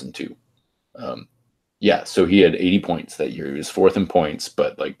 2002. So he had 80 points that year. He was fourth in points,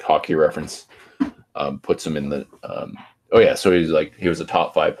 but like Hockey Reference puts him in the so he was a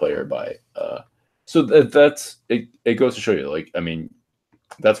top 5 player by so that's it. It goes to show you, like, I mean,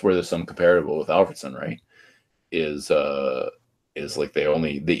 that's where there's some comparable with Alfredsson, right? Is like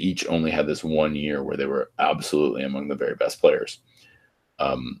they each only had this 1 year where they were absolutely among the very best players.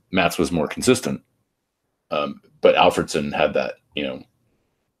 Mats was more consistent, but Alfredsson had that,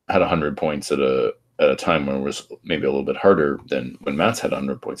 had 100 points at a time when it was maybe a little bit harder than when Mats had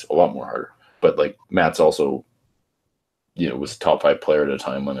 100 points, a lot more harder. But like Mats also, was a top 5 player at a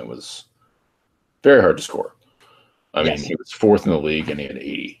time when it was very hard to score. I mean, he was fourth in the league and he had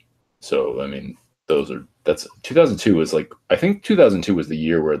 80. So, I mean, that's 2002 was like, I think 2002 was the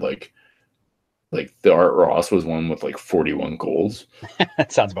year where like the Art Ross was one with like 41 goals.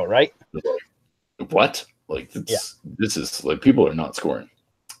 That sounds about right. Like, what? Like, this is like, people are not scoring.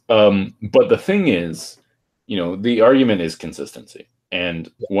 But the thing is, the argument is consistency.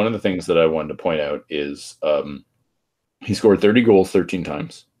 And one of the things that I wanted to point out is he scored 30 goals 13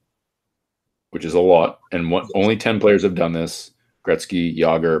 times, which is a lot. And only 10 players have done this. Gretzky,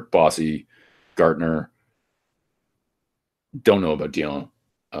 Yager, Bossy, Gartner. Don't know about Dion.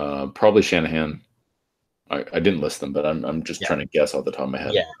 Probably Shanahan. I didn't list them, but I'm just trying to guess off the top of my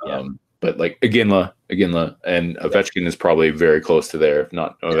head. But like Iginla, and Ovechkin is probably very close to there, if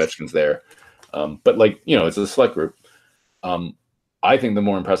not Ovechkin's there. But like, it's a select group. I think the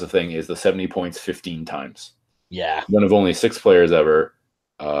more impressive thing is the 70 points 15 times. Yeah. One of only 6 players ever.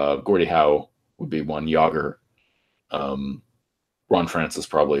 Gordie Howe would be one. Yager. Ron Francis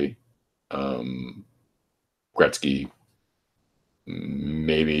probably. Gretzky.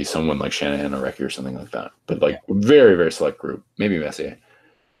 Maybe someone like Shanahan or Recchi or something like that. But like very, very select group. Maybe Messier.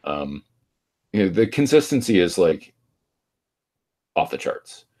 The consistency is like off the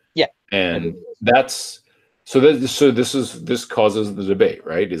charts. Yeah. And this causes the debate,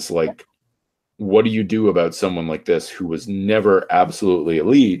 right? It's like, what do you do about someone like this who was never absolutely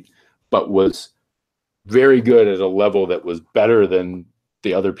elite, but was very good at a level that was better than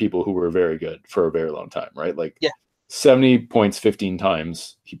the other people who were very good for a very long time, right? Like 70 points 15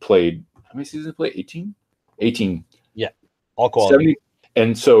 times. He played, how many seasons did he play? 18? 18. Yeah. All quality. 70,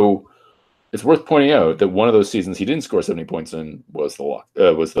 and so it's worth pointing out that one of those seasons he didn't score 70 points in was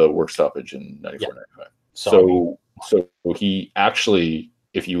the work stoppage in 94-95. So he actually,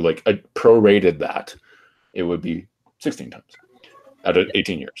 if you like prorated that, it would be 16 times out of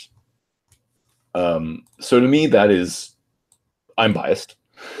 18 years. So to me, that is, I'm biased,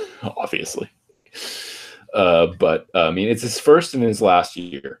 obviously. But I mean, it's his first and his last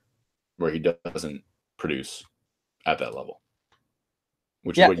year where he doesn't produce at that level,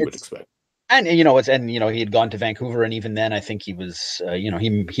 which is what you would expect. And he had gone to Vancouver, and even then, I think he was,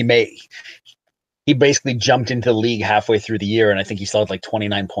 he basically jumped into the league halfway through the year, and I think he still had like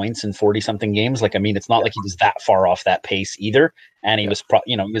 29 points in 40 something games. Like, I mean, it's not like he was that far off that pace either. And he was,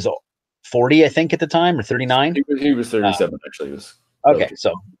 he was 40, I think, at the time, or 39. He was 37 actually. He was okay,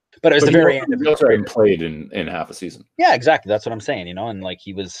 so. But it was the very end. He also hadn't played in half a season. Yeah, exactly. That's what I'm saying. And like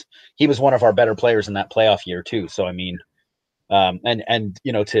he was one of our better players in that playoff year too. So I mean,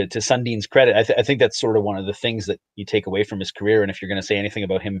 to Sundin's credit, I think that's sort of one of the things that you take away from his career. And if you're going to say anything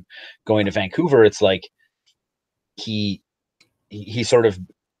about him going to Vancouver, it's like he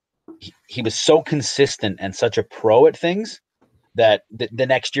was so consistent and such a pro at things that the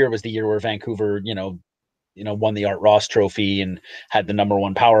next year was the year where Vancouver, won the Art Ross Trophy and had the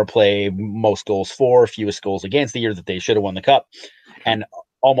 #1 power play, most goals for, fewest goals against, the year that they should have won the cup. And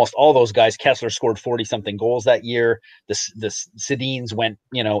almost all those guys, Kessler scored 40 something goals that year. The Sedins went,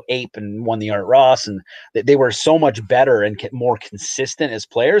 ape and won the Art Ross, and they were so much better and more consistent as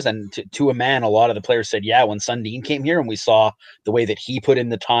players. And to a man, a lot of the players said, yeah, when Sundin came here and we saw the way that he put in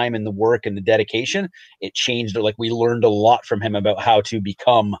the time and the work and the dedication, it changed. Like, we learned a lot from him about how to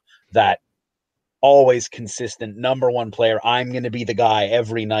become that always consistent #1 player. I'm going to be the guy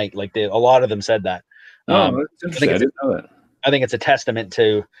every night. Like, a lot of them said that. That's interesting. I didn't know that. I think it's a testament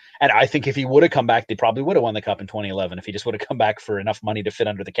to, and I think if he would have come back, they probably would have won the cup in 2011 if he just would have come back for enough money to fit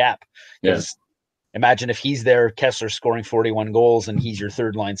under the cap. Because imagine if he's there, Kessler scoring 41 goals, and he's your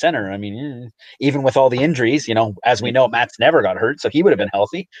third line center. I mean, even with all the injuries, as we know, Matt's never got hurt, so he would have been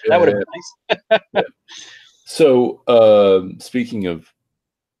healthy. That would have been nice. So, speaking of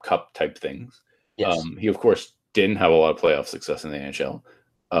cup type things, yes. He of course didn't have a lot of playoff success in the NHL.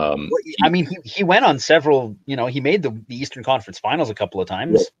 I mean, he went on several, he made the Eastern Conference Finals a couple of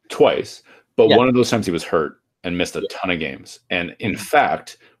times. Twice. But one of those times he was hurt and missed a ton of games. And in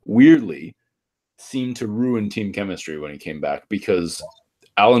fact, weirdly, seemed to ruin team chemistry when he came back, because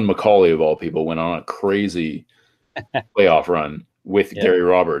Alan McCauley, of all people, went on a crazy playoff run with Gary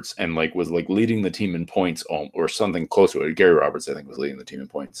Roberts and was leading the team in points or something close to it. Gary Roberts, I think, was leading the team in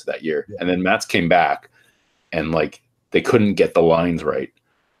points that year. And then Mats came back and they couldn't get the lines right.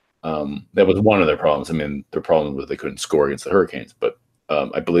 That was one of their problems. I mean, their problem was they couldn't score against the Hurricanes, but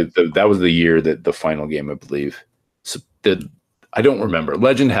I believe that was the year that the final game, I believe, I don't remember.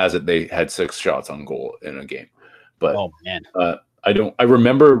 Legend has it they had 6 shots on goal in a game, but oh man, I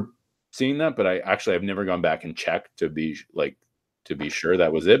remember seeing that, but I've never gone back and checked to be sure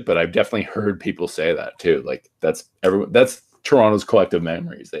that was it. But I've definitely heard people say that too. Like, that's Toronto's collective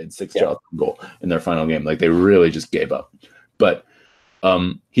memories. They had 6 shots on goal in their final game. Like, they really just gave up. But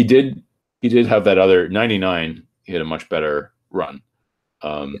he did have that other 99. He had a much better run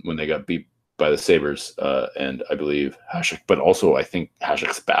when they got beat by the Sabres and I believe Hasek, but also I think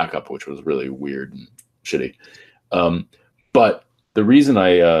Hasek's backup, which was really weird and shitty. But the reason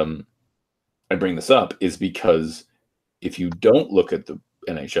I bring this up is because if you don't look at the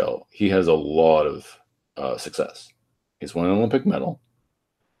NHL, he has a lot of success. He's won an Olympic medal.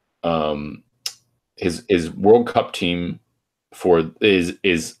 His World Cup team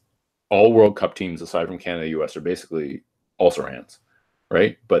is all World Cup teams aside from Canada, US are basically also Rans,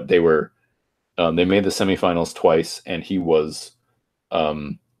 right? But they made the semifinals twice, and he was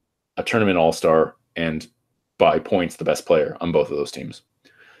a tournament all-star and by points the best player on both of those teams.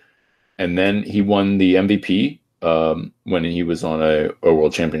 And then he won the MVP when he was on a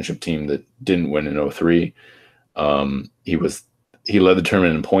World Championship team that didn't win in 2003. He led the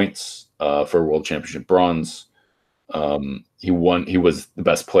tournament in points for World Championship bronze. He was the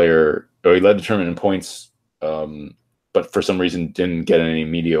best player, or he led the tournament in points, but for some reason didn't get any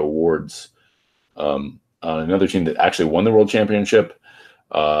media awards. On another team that actually won the World Championship,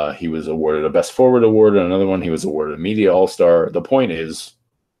 he was awarded a Best Forward award. On another one, he was awarded a Media All-Star. The point is,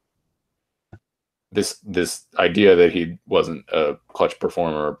 this idea that he wasn't a clutch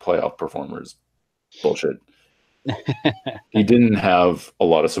performer or playoff performer is bullshit. He didn't have a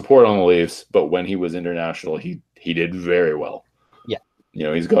lot of support on the Leafs, but when he was international, he did very well. Yeah.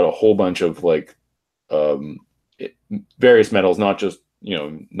 He's got a whole bunch of various medals, not just,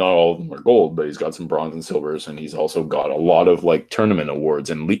 not all of them are gold, but he's got some bronze and silvers, and he's also got a lot of tournament awards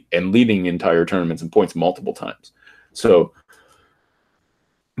and leading entire tournaments in points multiple times. So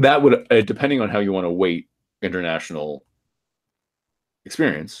that would, depending on how you want to weight international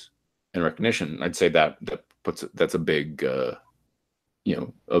experience and recognition, I'd say that that's a big a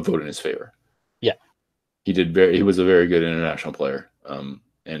vote in his favor. Yeah, he was a very good international player.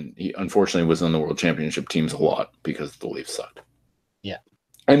 And he unfortunately was on the World Championship teams a lot because the Leafs sucked. Yeah,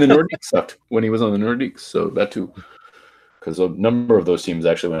 and the Nordiques sucked when he was on the Nordiques, so that too. Because a number of those teams,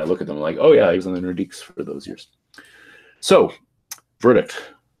 actually, when I look at them, I'm like, oh yeah, he was on the Nordiques for those years. So, verdict.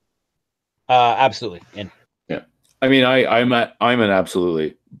 Absolutely. And yeah, I mean, I'm an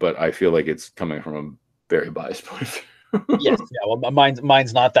absolutely, but I feel like it's coming from a very biased point of view. Yes, yeah. Well,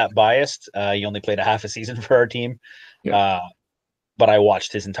 mine's not that biased. He only played a half a season for our team. Yeah. But I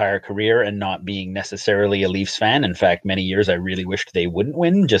watched his entire career, and not being necessarily a Leafs fan. In fact, many years I really wished they wouldn't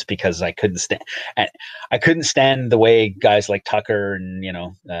win, just because I couldn't stand the way guys like Tucker and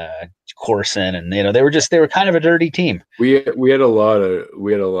Corson and they were kind of a dirty team. We had a lot of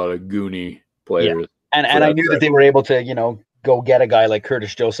goony players. Yeah. And I knew that they were able to go get a guy like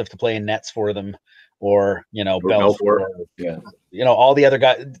Curtis Joseph to play in nets for them, or Belfour. Yeah. All the other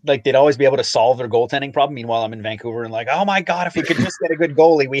guys, like, they'd always be able to solve their goaltending problem. Meanwhile, I'm in Vancouver and like, oh my God, if we could just get a good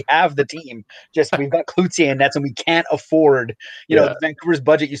goalie, we have the team. We've got Cloutier in nets, and we can't afford, Vancouver's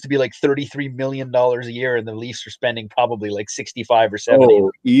budget used to be like $33 million a year, and the Leafs are spending probably like 65 or 70.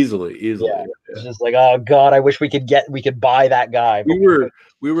 Oh, easily. Yeah. It's just like, oh God, I wish we could buy that guy. We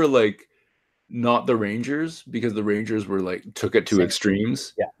were like, not the Rangers, because the Rangers were like, took it to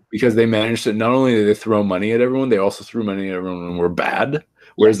extremes. Yeah. Because they managed to, not only did they throw money at everyone, they also threw money at everyone when we're bad.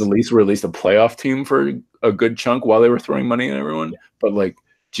 Whereas the Leafs were at least a playoff team for a good chunk while they were throwing money at everyone. Yeah. But like,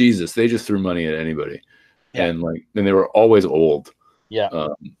 Jesus, they just threw money at anybody. Yeah. And they were always old. Yeah.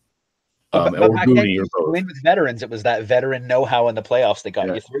 But back then, you win with veterans. It was that veteran know-how in the playoffs that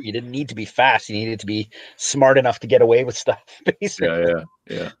got you through. You didn't need to be fast. You needed to be smart enough to get away with stuff, basically.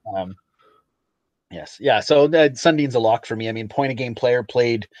 Yeah. Yes. Yeah. So Sundin's a lock for me. I mean, point of game player,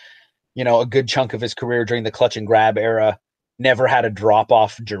 played, a good chunk of his career during the clutch and grab era, never had a drop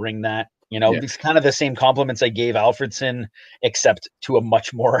off during that. It's kind of the same compliments I gave Alfredsson, except to a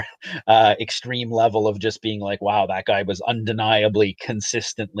much more extreme level of just being like, wow, that guy was undeniably,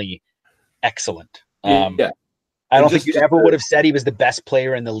 consistently excellent. I don't think you ever would have said he was the best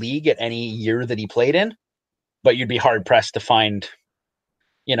player in the league at any year that he played in, but you'd be hard pressed to find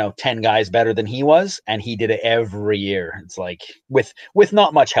 10 guys better than he was, and he did it every year. It's like with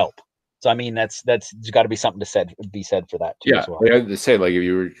not much help. So I mean, that's got to be something to be said for that too. Yeah, as well. I have to say, like, if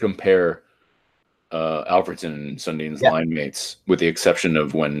you were to compare Alfredsson and Sundin's line mates, with the exception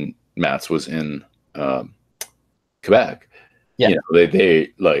of when Mats was in Quebec, they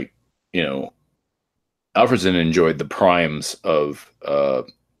Alfredsson enjoyed the primes of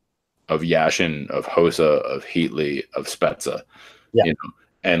Yashin, of Hossa, of Heatley, of Spezza,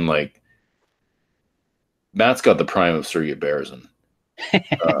 and like Matt's got the prime of Sergei Berezin.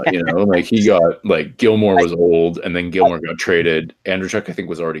 Like he got, like, Gilmore was old, and then Gilmore got traded. Andreychuk, I think,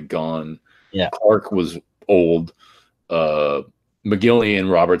 was already gone. Yeah, Clark was old. McGillney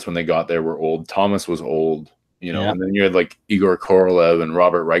and Roberts, when they got there, were old. Thomas was old. And then you had like Igor Korolev and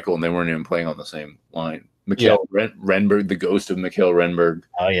Robert Reichel, and they weren't even playing on the same line. Mikhail Renberg, the ghost of Mikhail Renberg.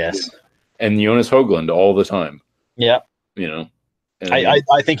 Oh yes, and Jonas Höglund all the time. Yeah, I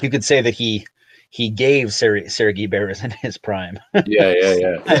think you could say that he gave Sergei Berezin his prime. Yeah.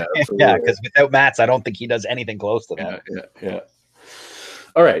 Yeah, because without Mats, I don't think he does anything close to that. Yeah.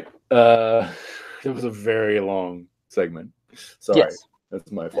 All right. It was a very long segment. Sorry,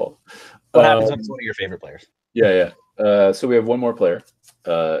 that's my fault. What happens when it's one of your favorite players? Yeah. So we have one more player.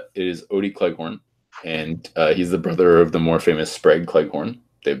 It is Odie Cleghorn, and he's the brother of the more famous Sprague Cleghorn.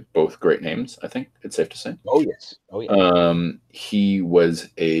 They have both great names, I think it's safe to say. Oh yes. He was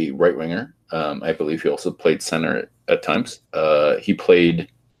a right winger. I believe he also played center at times. He played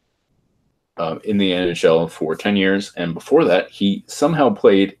in the NHL for 10 years, and before that, he somehow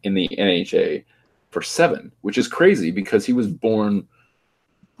played in the NHA for 7, which is crazy because he was born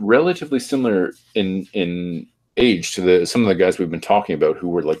relatively similar in age to some of the guys we've been talking about, who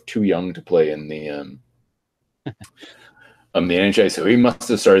were like too young to play in the NHA. So he must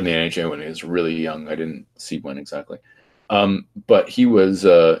have started in the NHA when he was really young. I didn't see when exactly. But he was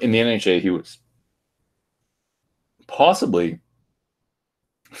in the NHA. He was possibly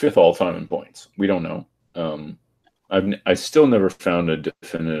 5th all time in points. We don't know. I still never found a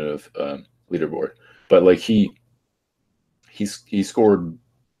definitive leaderboard, but like he scored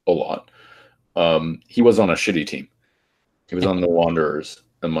a lot. He was on a shitty team. He was on the Wanderers,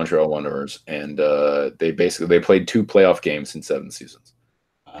 the Montreal Wanderers, and they played 2 playoff games in 7 seasons.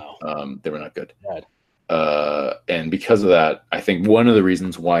 Wow. They were not good. Bad. And because of that, I think one of the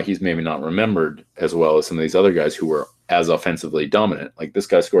reasons why he's maybe not remembered as well as some of these other guys who were as offensively dominant. Like this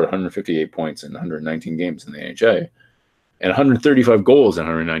guy scored 158 points in 119 games in the NHA and 135 goals in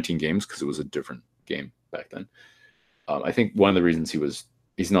 119 games because it was a different game back then. I think one of the reasons he's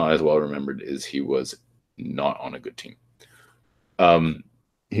not as well remembered is he was not on a good team.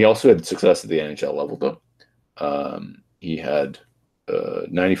 He also had success at the NHL level though. He had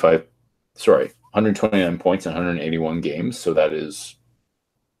 129 points in 181 games. So that is,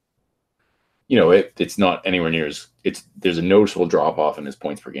 it's not anywhere near there's a noticeable drop off in his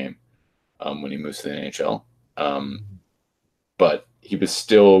points per game when he moves to the NHL. But he was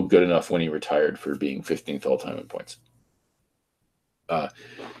still good enough when he retired for being 15th all time in points.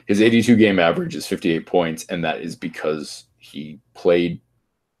 His 82 game average is 58 points, and that is because he played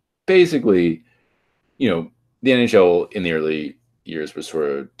basically, the NHL in the early years was sort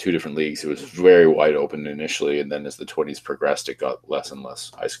of two different leagues. It was very wide open initially, and then as the 20s progressed, it got less and less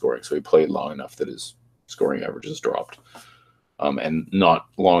high scoring. So he played long enough that his scoring averages dropped, and not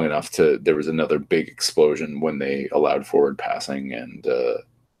long enough there was another big explosion when they allowed forward passing and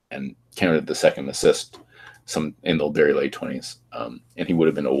counted the second assist in the very late 20s. And he would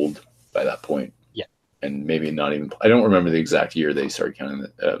have been old by that point. Yeah. And maybe not even, I don't remember the exact year they started counting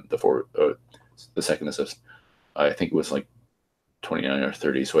the second assist. I think it was like 29 or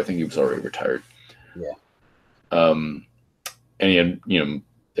 30. So I think he was already retired. Yeah. And he had,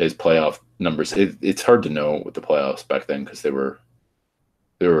 his playoff numbers. It's hard to know with the playoffs back then because they were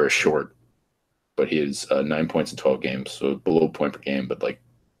short, but he has 9 points in 12 games. So below point per game, but like,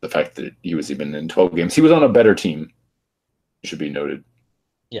 the fact that he was even in 12 games, he was on a better team, should be noted.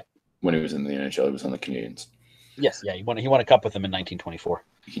 Yeah. When he was in the NHL, he was on the Canadiens. Yes, yeah, he won a cup with them in 1924.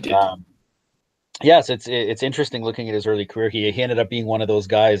 He did. Yes, it's interesting looking at his early career. He ended up being one of those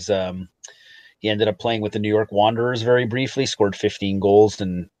guys. He ended up playing with the New York Wanderers very briefly, scored 15 goals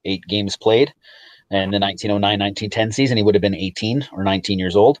in 8 games played. And the 1909-1910 season, he would have been 18 or 19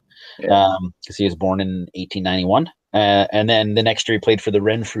 years old because he was born in 1891. And then the next year he played for the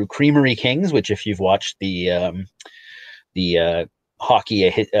Renfrew Creamery Kings, which if you've watched the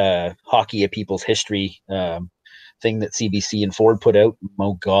hockey a people's history thing that CBC and Ford put out,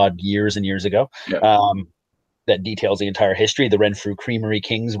 years and years ago, that details the entire history. The Renfrew Creamery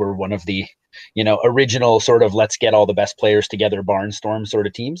Kings were one of the original sort of let's get all the best players together barnstorm sort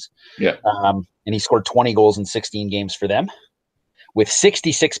of teams. Yeah. And he scored 20 goals in 16 games for them with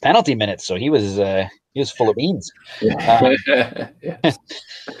 66 penalty minutes. So he was full of beans.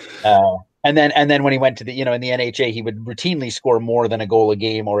 And then when he went to the, in the NHA, he would routinely score more than a goal a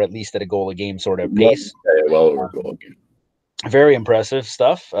game, or at least at a goal a game sort of pace. Well over a goal a game. Very impressive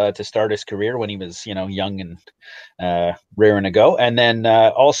stuff to start his career when he was, young and raring to go. And then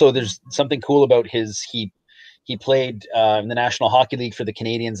also there's something cool about he played in the National Hockey League for the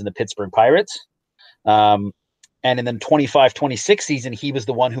Canadiens and the Pittsburgh Pirates. And in the 25-26 season, he was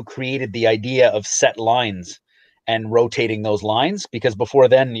the one who created the idea of set lines and rotating those lines, because before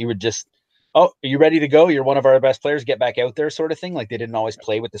then you would just, oh, are you ready to go? You're one of our best players. Get back out there sort of thing. Like they didn't always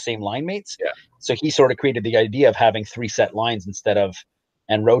play with the same line mates. Yeah. So he sort of created the idea of having 3 set lines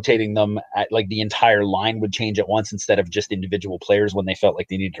and rotating them at like the entire line would change at once instead of just individual players when they felt like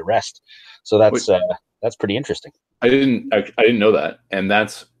they needed to rest. So that's pretty interesting. I didn't know that. And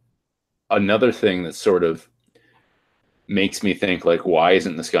that's another thing that sort of makes me think, like, why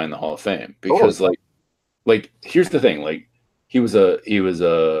isn't this guy in the Hall of Fame? Because like here's the thing, like he was a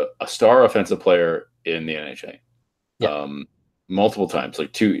star offensive player in the NHA. Multiple times,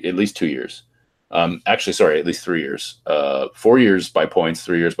 like at least 2 years. At least 3 years. 4 years by points,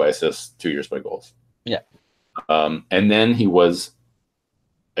 3 years by assists, 2 years by goals. Yeah. And then he was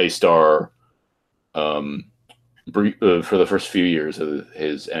a star for the first few years of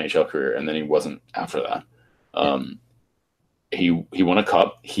his NHL career, and then he wasn't after that. He won a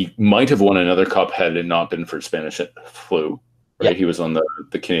cup. He might have won another cup had it not been for Spanish flu. Right? Yeah. He was on the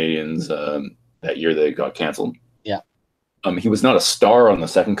Canadiens that year they got canceled. Yeah. He was not a star on the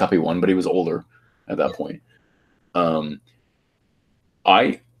second cup he won, but he was older at that point.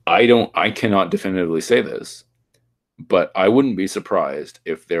 I cannot definitively say this, but I wouldn't be surprised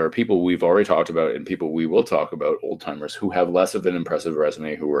if there are people we've already talked about and people we will talk about, old timers, who have less of an impressive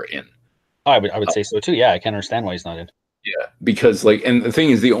resume who are in. I would say so too. Yeah, I can't understand why he's not in. Yeah, because and the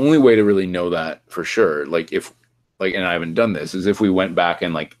thing is, the only way to really know that for sure, and I haven't done this, is if we went back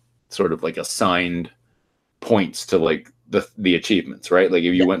and sort of assigned points to the achievements, right? Like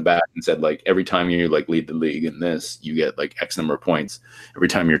if you went back and said every time you lead the league in this, you get X number of points. Every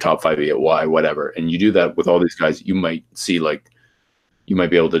time you're top 5, you get Y, whatever. And you do that with all these guys, you might see you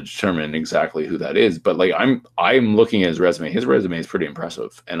might be able to determine exactly who that is. But I'm looking at his resume. His resume is pretty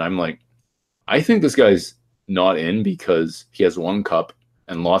impressive, and I'm I think this guy's not in because he has 1 cup,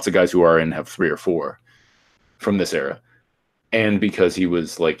 and lots of guys who are in have 3 or 4 from this era, and because he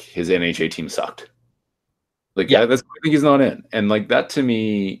was like his NHA team sucked. Like that's I think he's not in, and like that to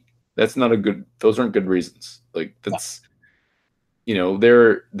me, that's not a good. Those aren't good reasons. Like that's. You know,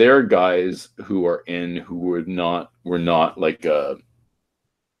 there are guys who are in who were not like a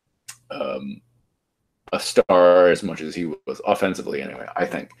star as much as he was offensively anyway, I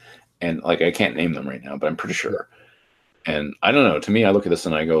think. And like I can't name them right now, but I'm pretty sure. And I don't know. To me, I look at this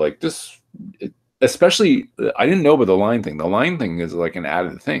and I go like this. Especially, I didn't know about the line thing. The line thing is like an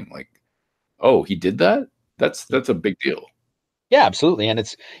added thing. Like, oh, he did that. That's a big deal. Yeah, absolutely. And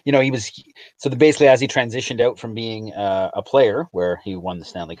it's, you know, basically as he transitioned out from being a player where he won the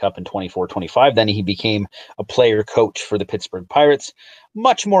Stanley Cup in 24-25, then he became a player coach for the Pittsburgh Pirates,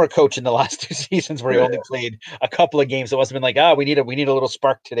 much more a coach in the last 2 seasons where he only played a couple of games. It must have been like, we need a little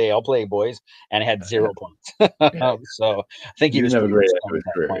spark today. I'll play, boys. And had 0 points. So I think he was have a great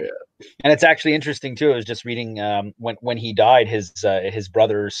career. Yeah. And it's actually interesting too. I was just reading when he died, his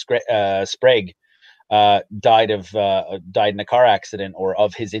brother Sprague died in a car accident or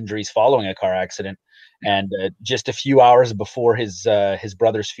of his injuries following a car accident. And just a few hours before his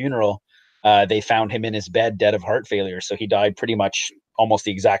brother's funeral, they found him in his bed, dead of heart failure. So he died pretty much almost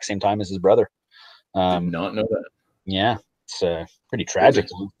the exact same time as his brother. Did not know that. Yeah, it's pretty tragic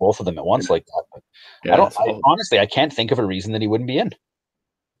to lose both of them at once like that. But honestly, I can't think of a reason that he wouldn't be in.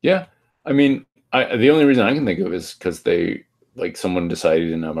 Yeah, I mean, the only reason I can think of is because someone decided he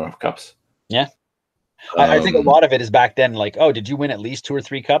didn't have enough cups. Yeah. I think a lot of it is back then, like, oh, did you win at least 2 or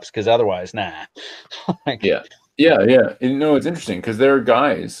 3 cups? Because otherwise, nah. Yeah. And, no, it's interesting because there are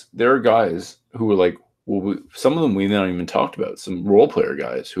guys who were like, well, some of them we not even talked about. Some role player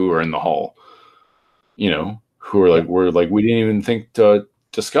guys who are in the hall, you know, who are like, we didn't even think to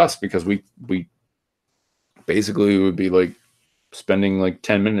discuss because we basically would be like spending like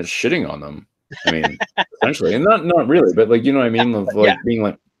 10 minutes shitting on them. I mean, essentially, and not really, but like, you know what I mean? Of like being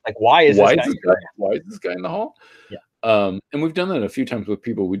like why is this guy in the hall? Yeah. And we've done that a few times with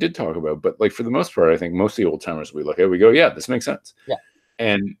people we did talk about, but like for the most part, I think most of the old timers we look at, we go, yeah, this makes sense. Yeah.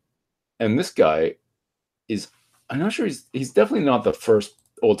 And this guy is, I'm not sure he's definitely not the first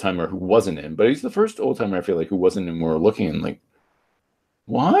old timer who wasn't in, but he's the first old timer I feel like who wasn't in. We're looking and like,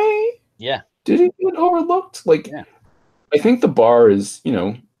 why? Yeah. Did he get overlooked? Like, I think the bar is, you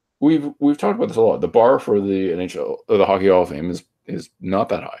know, we've talked about this a lot. The bar for the NHL or the Hockey Hall of Fame is not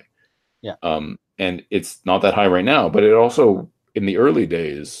that high. Yeah. And it's not that high right now, but it also in the early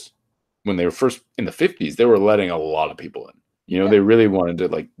days when they were first in the 50s, they were letting a lot of people in. You know, they really wanted to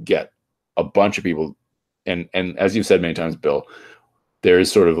like get a bunch of people. And as you've said many times, Bill, there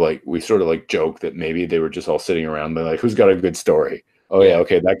is sort of like we sort of like joke that maybe they were just all sitting around, but like, who's got a good story? Oh yeah,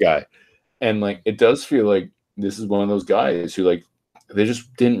 okay, that guy. And like it does feel like this is one of those guys who like they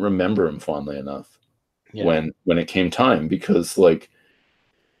just didn't remember him fondly enough when it came time, because like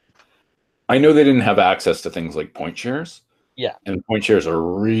I know they didn't have access to things like point shares. Yeah. And point shares are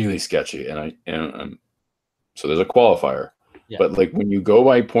really sketchy. And so there's a qualifier. Yeah. But like when you go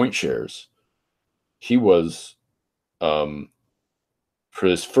by point shares, he was for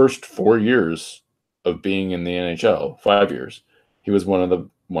his first 4 years of being in the NHL, 5 years, he was one of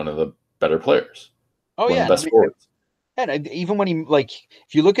the better players. Oh, yeah. Best forwards. And even when he, like,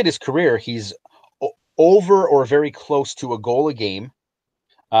 if you look at his career, he's over or very close to a goal a game.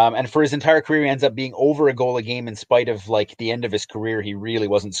 And for his entire career, he ends up being over a goal a game in spite of, like, the end of his career. He really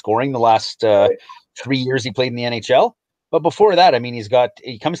wasn't scoring the last 3 years he played in the NHL. But before that, I mean,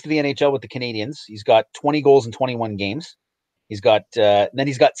 he comes to the NHL with the Canadiens. He's got 20 goals in 21 games. He's got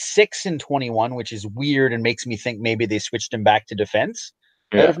 6 in 21, which is weird and makes me think maybe they switched him back to defense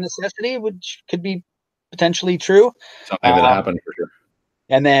out of necessity, which could be potentially true. Something that happened for sure.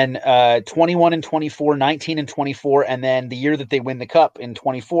 And then 21 and 24, 19 and 24. And then the year that they win the cup in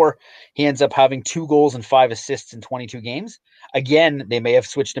 24, he ends up having 2 goals and 5 assists in 22 games. Again, they may have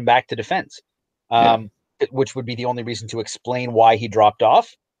switched him back to defense, which would be the only reason to explain why he dropped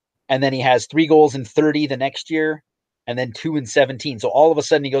off. And then he has 3 goals in 30 the next year, and then 2 in 17. So all of a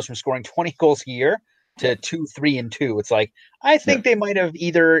sudden he goes from scoring 20 goals a year to 2, 3, and 2. It's like, I think they might have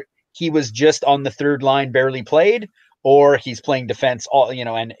either he was just on the third line, barely played, or he's playing defense,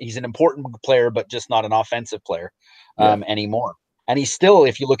 and he's an important player, but just not an offensive player anymore. And he's still,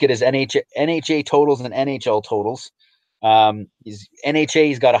 if you look at his NHA totals and NHL totals,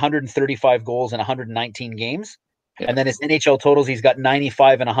 he's got 135 goals in 119 games. Yeah. And then his NHL totals, he's got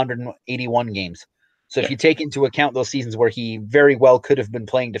 95 and 181 games. So if you take into account those seasons where he very well could have been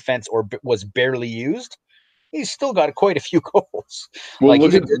playing defense or was barely used, he's still got quite a few goals. Well, like,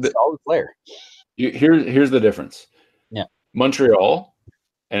 he's a good, solid player. Here's the difference. Yeah. Montreal,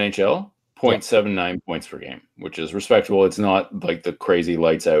 NHL, 0.79 points per game, which is respectable. It's not like the crazy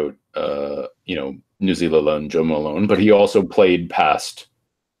lights out, New Zealand alone, Joe Malone, but he also played past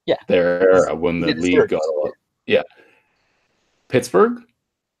their era when the league got a lot. Yeah. Pittsburgh,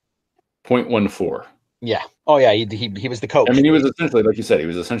 0.14. Yeah. Oh, yeah. He was the coach. I mean, he was essentially, like you said, he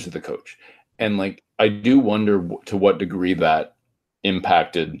was essentially the coach. And like, I do wonder to what degree that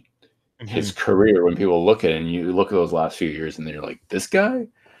impacted his career when people look at it and you look at those last few years and you're like, this guy?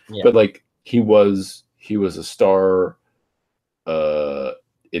 Yeah. But like, he was a star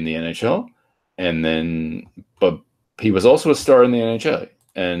in the NHL, but he was also a star in the NHL,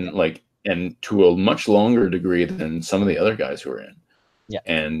 and to a much longer degree than some of the other guys who were in. Yeah.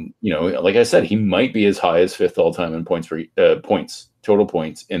 And like I said, he might be as high as 5th all time in total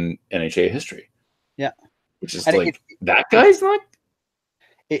points in NHL history. Yeah. Which is that guy's not.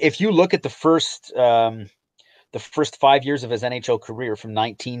 If you look at the first 5 years of his NHL career from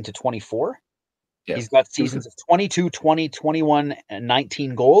 19 to 24, he's got seasons of 22, 20, 21, and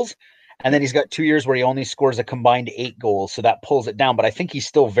 19 goals. And then he's got 2 years where he only scores a combined 8 goals. So that pulls it down. But I think he's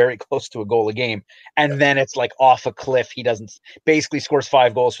still very close to a goal a game. And then it's like off a cliff. He basically scores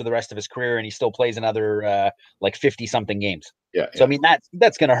 5 goals for the rest of his career. And he still plays another 50 something games. Yeah. So, I mean,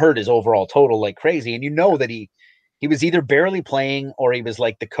 that's going to hurt his overall total like crazy. And that he was either barely playing or he was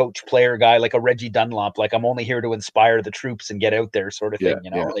like the coach player guy, like a Reggie Dunlop, like I'm only here to inspire the troops and get out there sort of thing,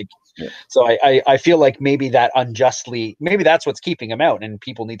 So I feel like maybe that's what's keeping him out, and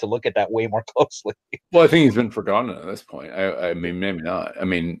people need to look at that way more closely. Well, I think he's been forgotten at this point. I mean, maybe not. I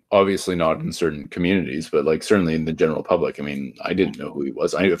mean, obviously not in certain communities, but like certainly in the general public. I mean, I didn't know who he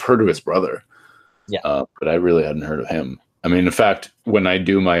was. I've heard of his brother, but I really hadn't heard of him. I mean, in fact, when I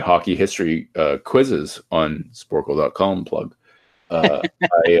do my hockey history quizzes on Sporkle.com plug, I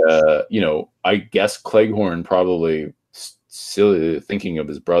guess Cleghorn probably silly thinking of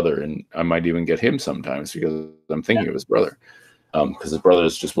his brother, and I might even get him sometimes because I'm thinking of his brother, because his brother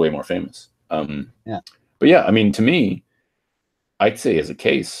is just way more famous. But yeah, I mean, to me, I'd say as a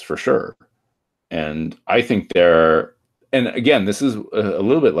case for sure, and I think and again, this is a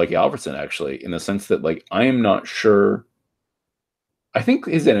little bit like Alfredsson actually, in the sense that like I am not sure. I think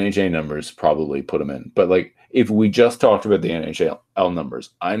his NHL numbers probably put him in, but like if we just talked about the NHL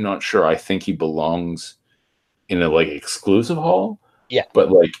numbers, I'm not sure. I think he belongs in a like exclusive hall. Yeah.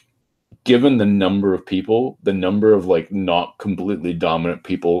 But like, given the number of people, the number of like not completely dominant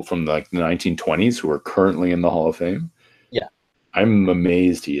people from like the 1920s who are currently in the Hall of Fame. Yeah. I'm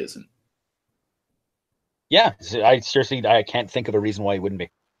amazed he isn't. Yeah. I can't think of a reason why he wouldn't be.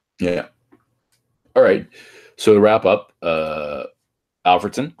 Yeah. All right. So to wrap up,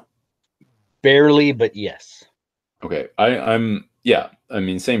 Alfredsson? Barely, but yes. Okay. I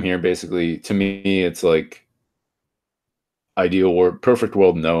mean, same here. Basically, to me, it's like ideal or perfect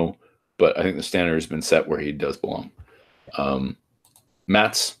world, no. But I think the standard has been set where he does belong.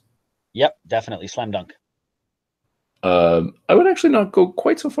 Mats? Yep, definitely. Slam dunk. I would actually not go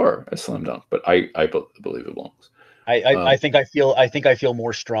quite so far as slam dunk, but I believe it belongs. I think I feel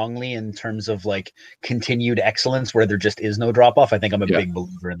more strongly in terms of like continued excellence where there just is no drop off. I think I'm a big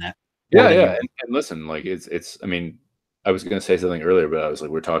believer in that. Yeah. And listen, like it's, I mean, I was going to say something earlier, but I was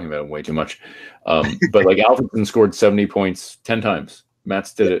like, we're talking about him way too much. But like Alfredsson scored 70 points 10 times.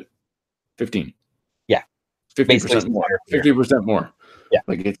 Mats did it 15. Yeah. 50% more. 50% more. Yeah.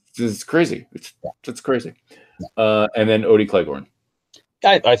 Like it's crazy. It's crazy. And then Odie Cleghorn.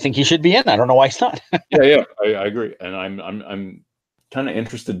 I think he should be in. I don't know why he's not. Yeah, I agree, and I'm kind of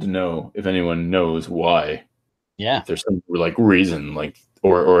interested to know if anyone knows why. Yeah, if there's some like reason, like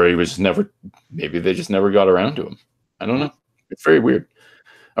or he was never. Maybe they just never got around to him. I don't know. It's very weird.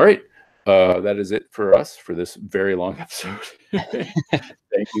 All right, that is it for us for this very long episode.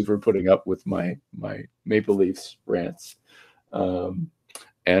 Thank you for putting up with my Maple Leafs rants, and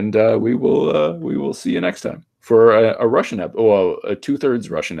we will see you next time for a Russian a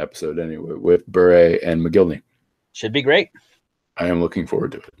 2/3 Russian episode anyway with Bure and McGillney. Should be great. I am looking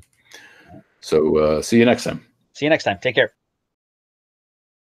forward to it. So see you next time. See you next time. Take care.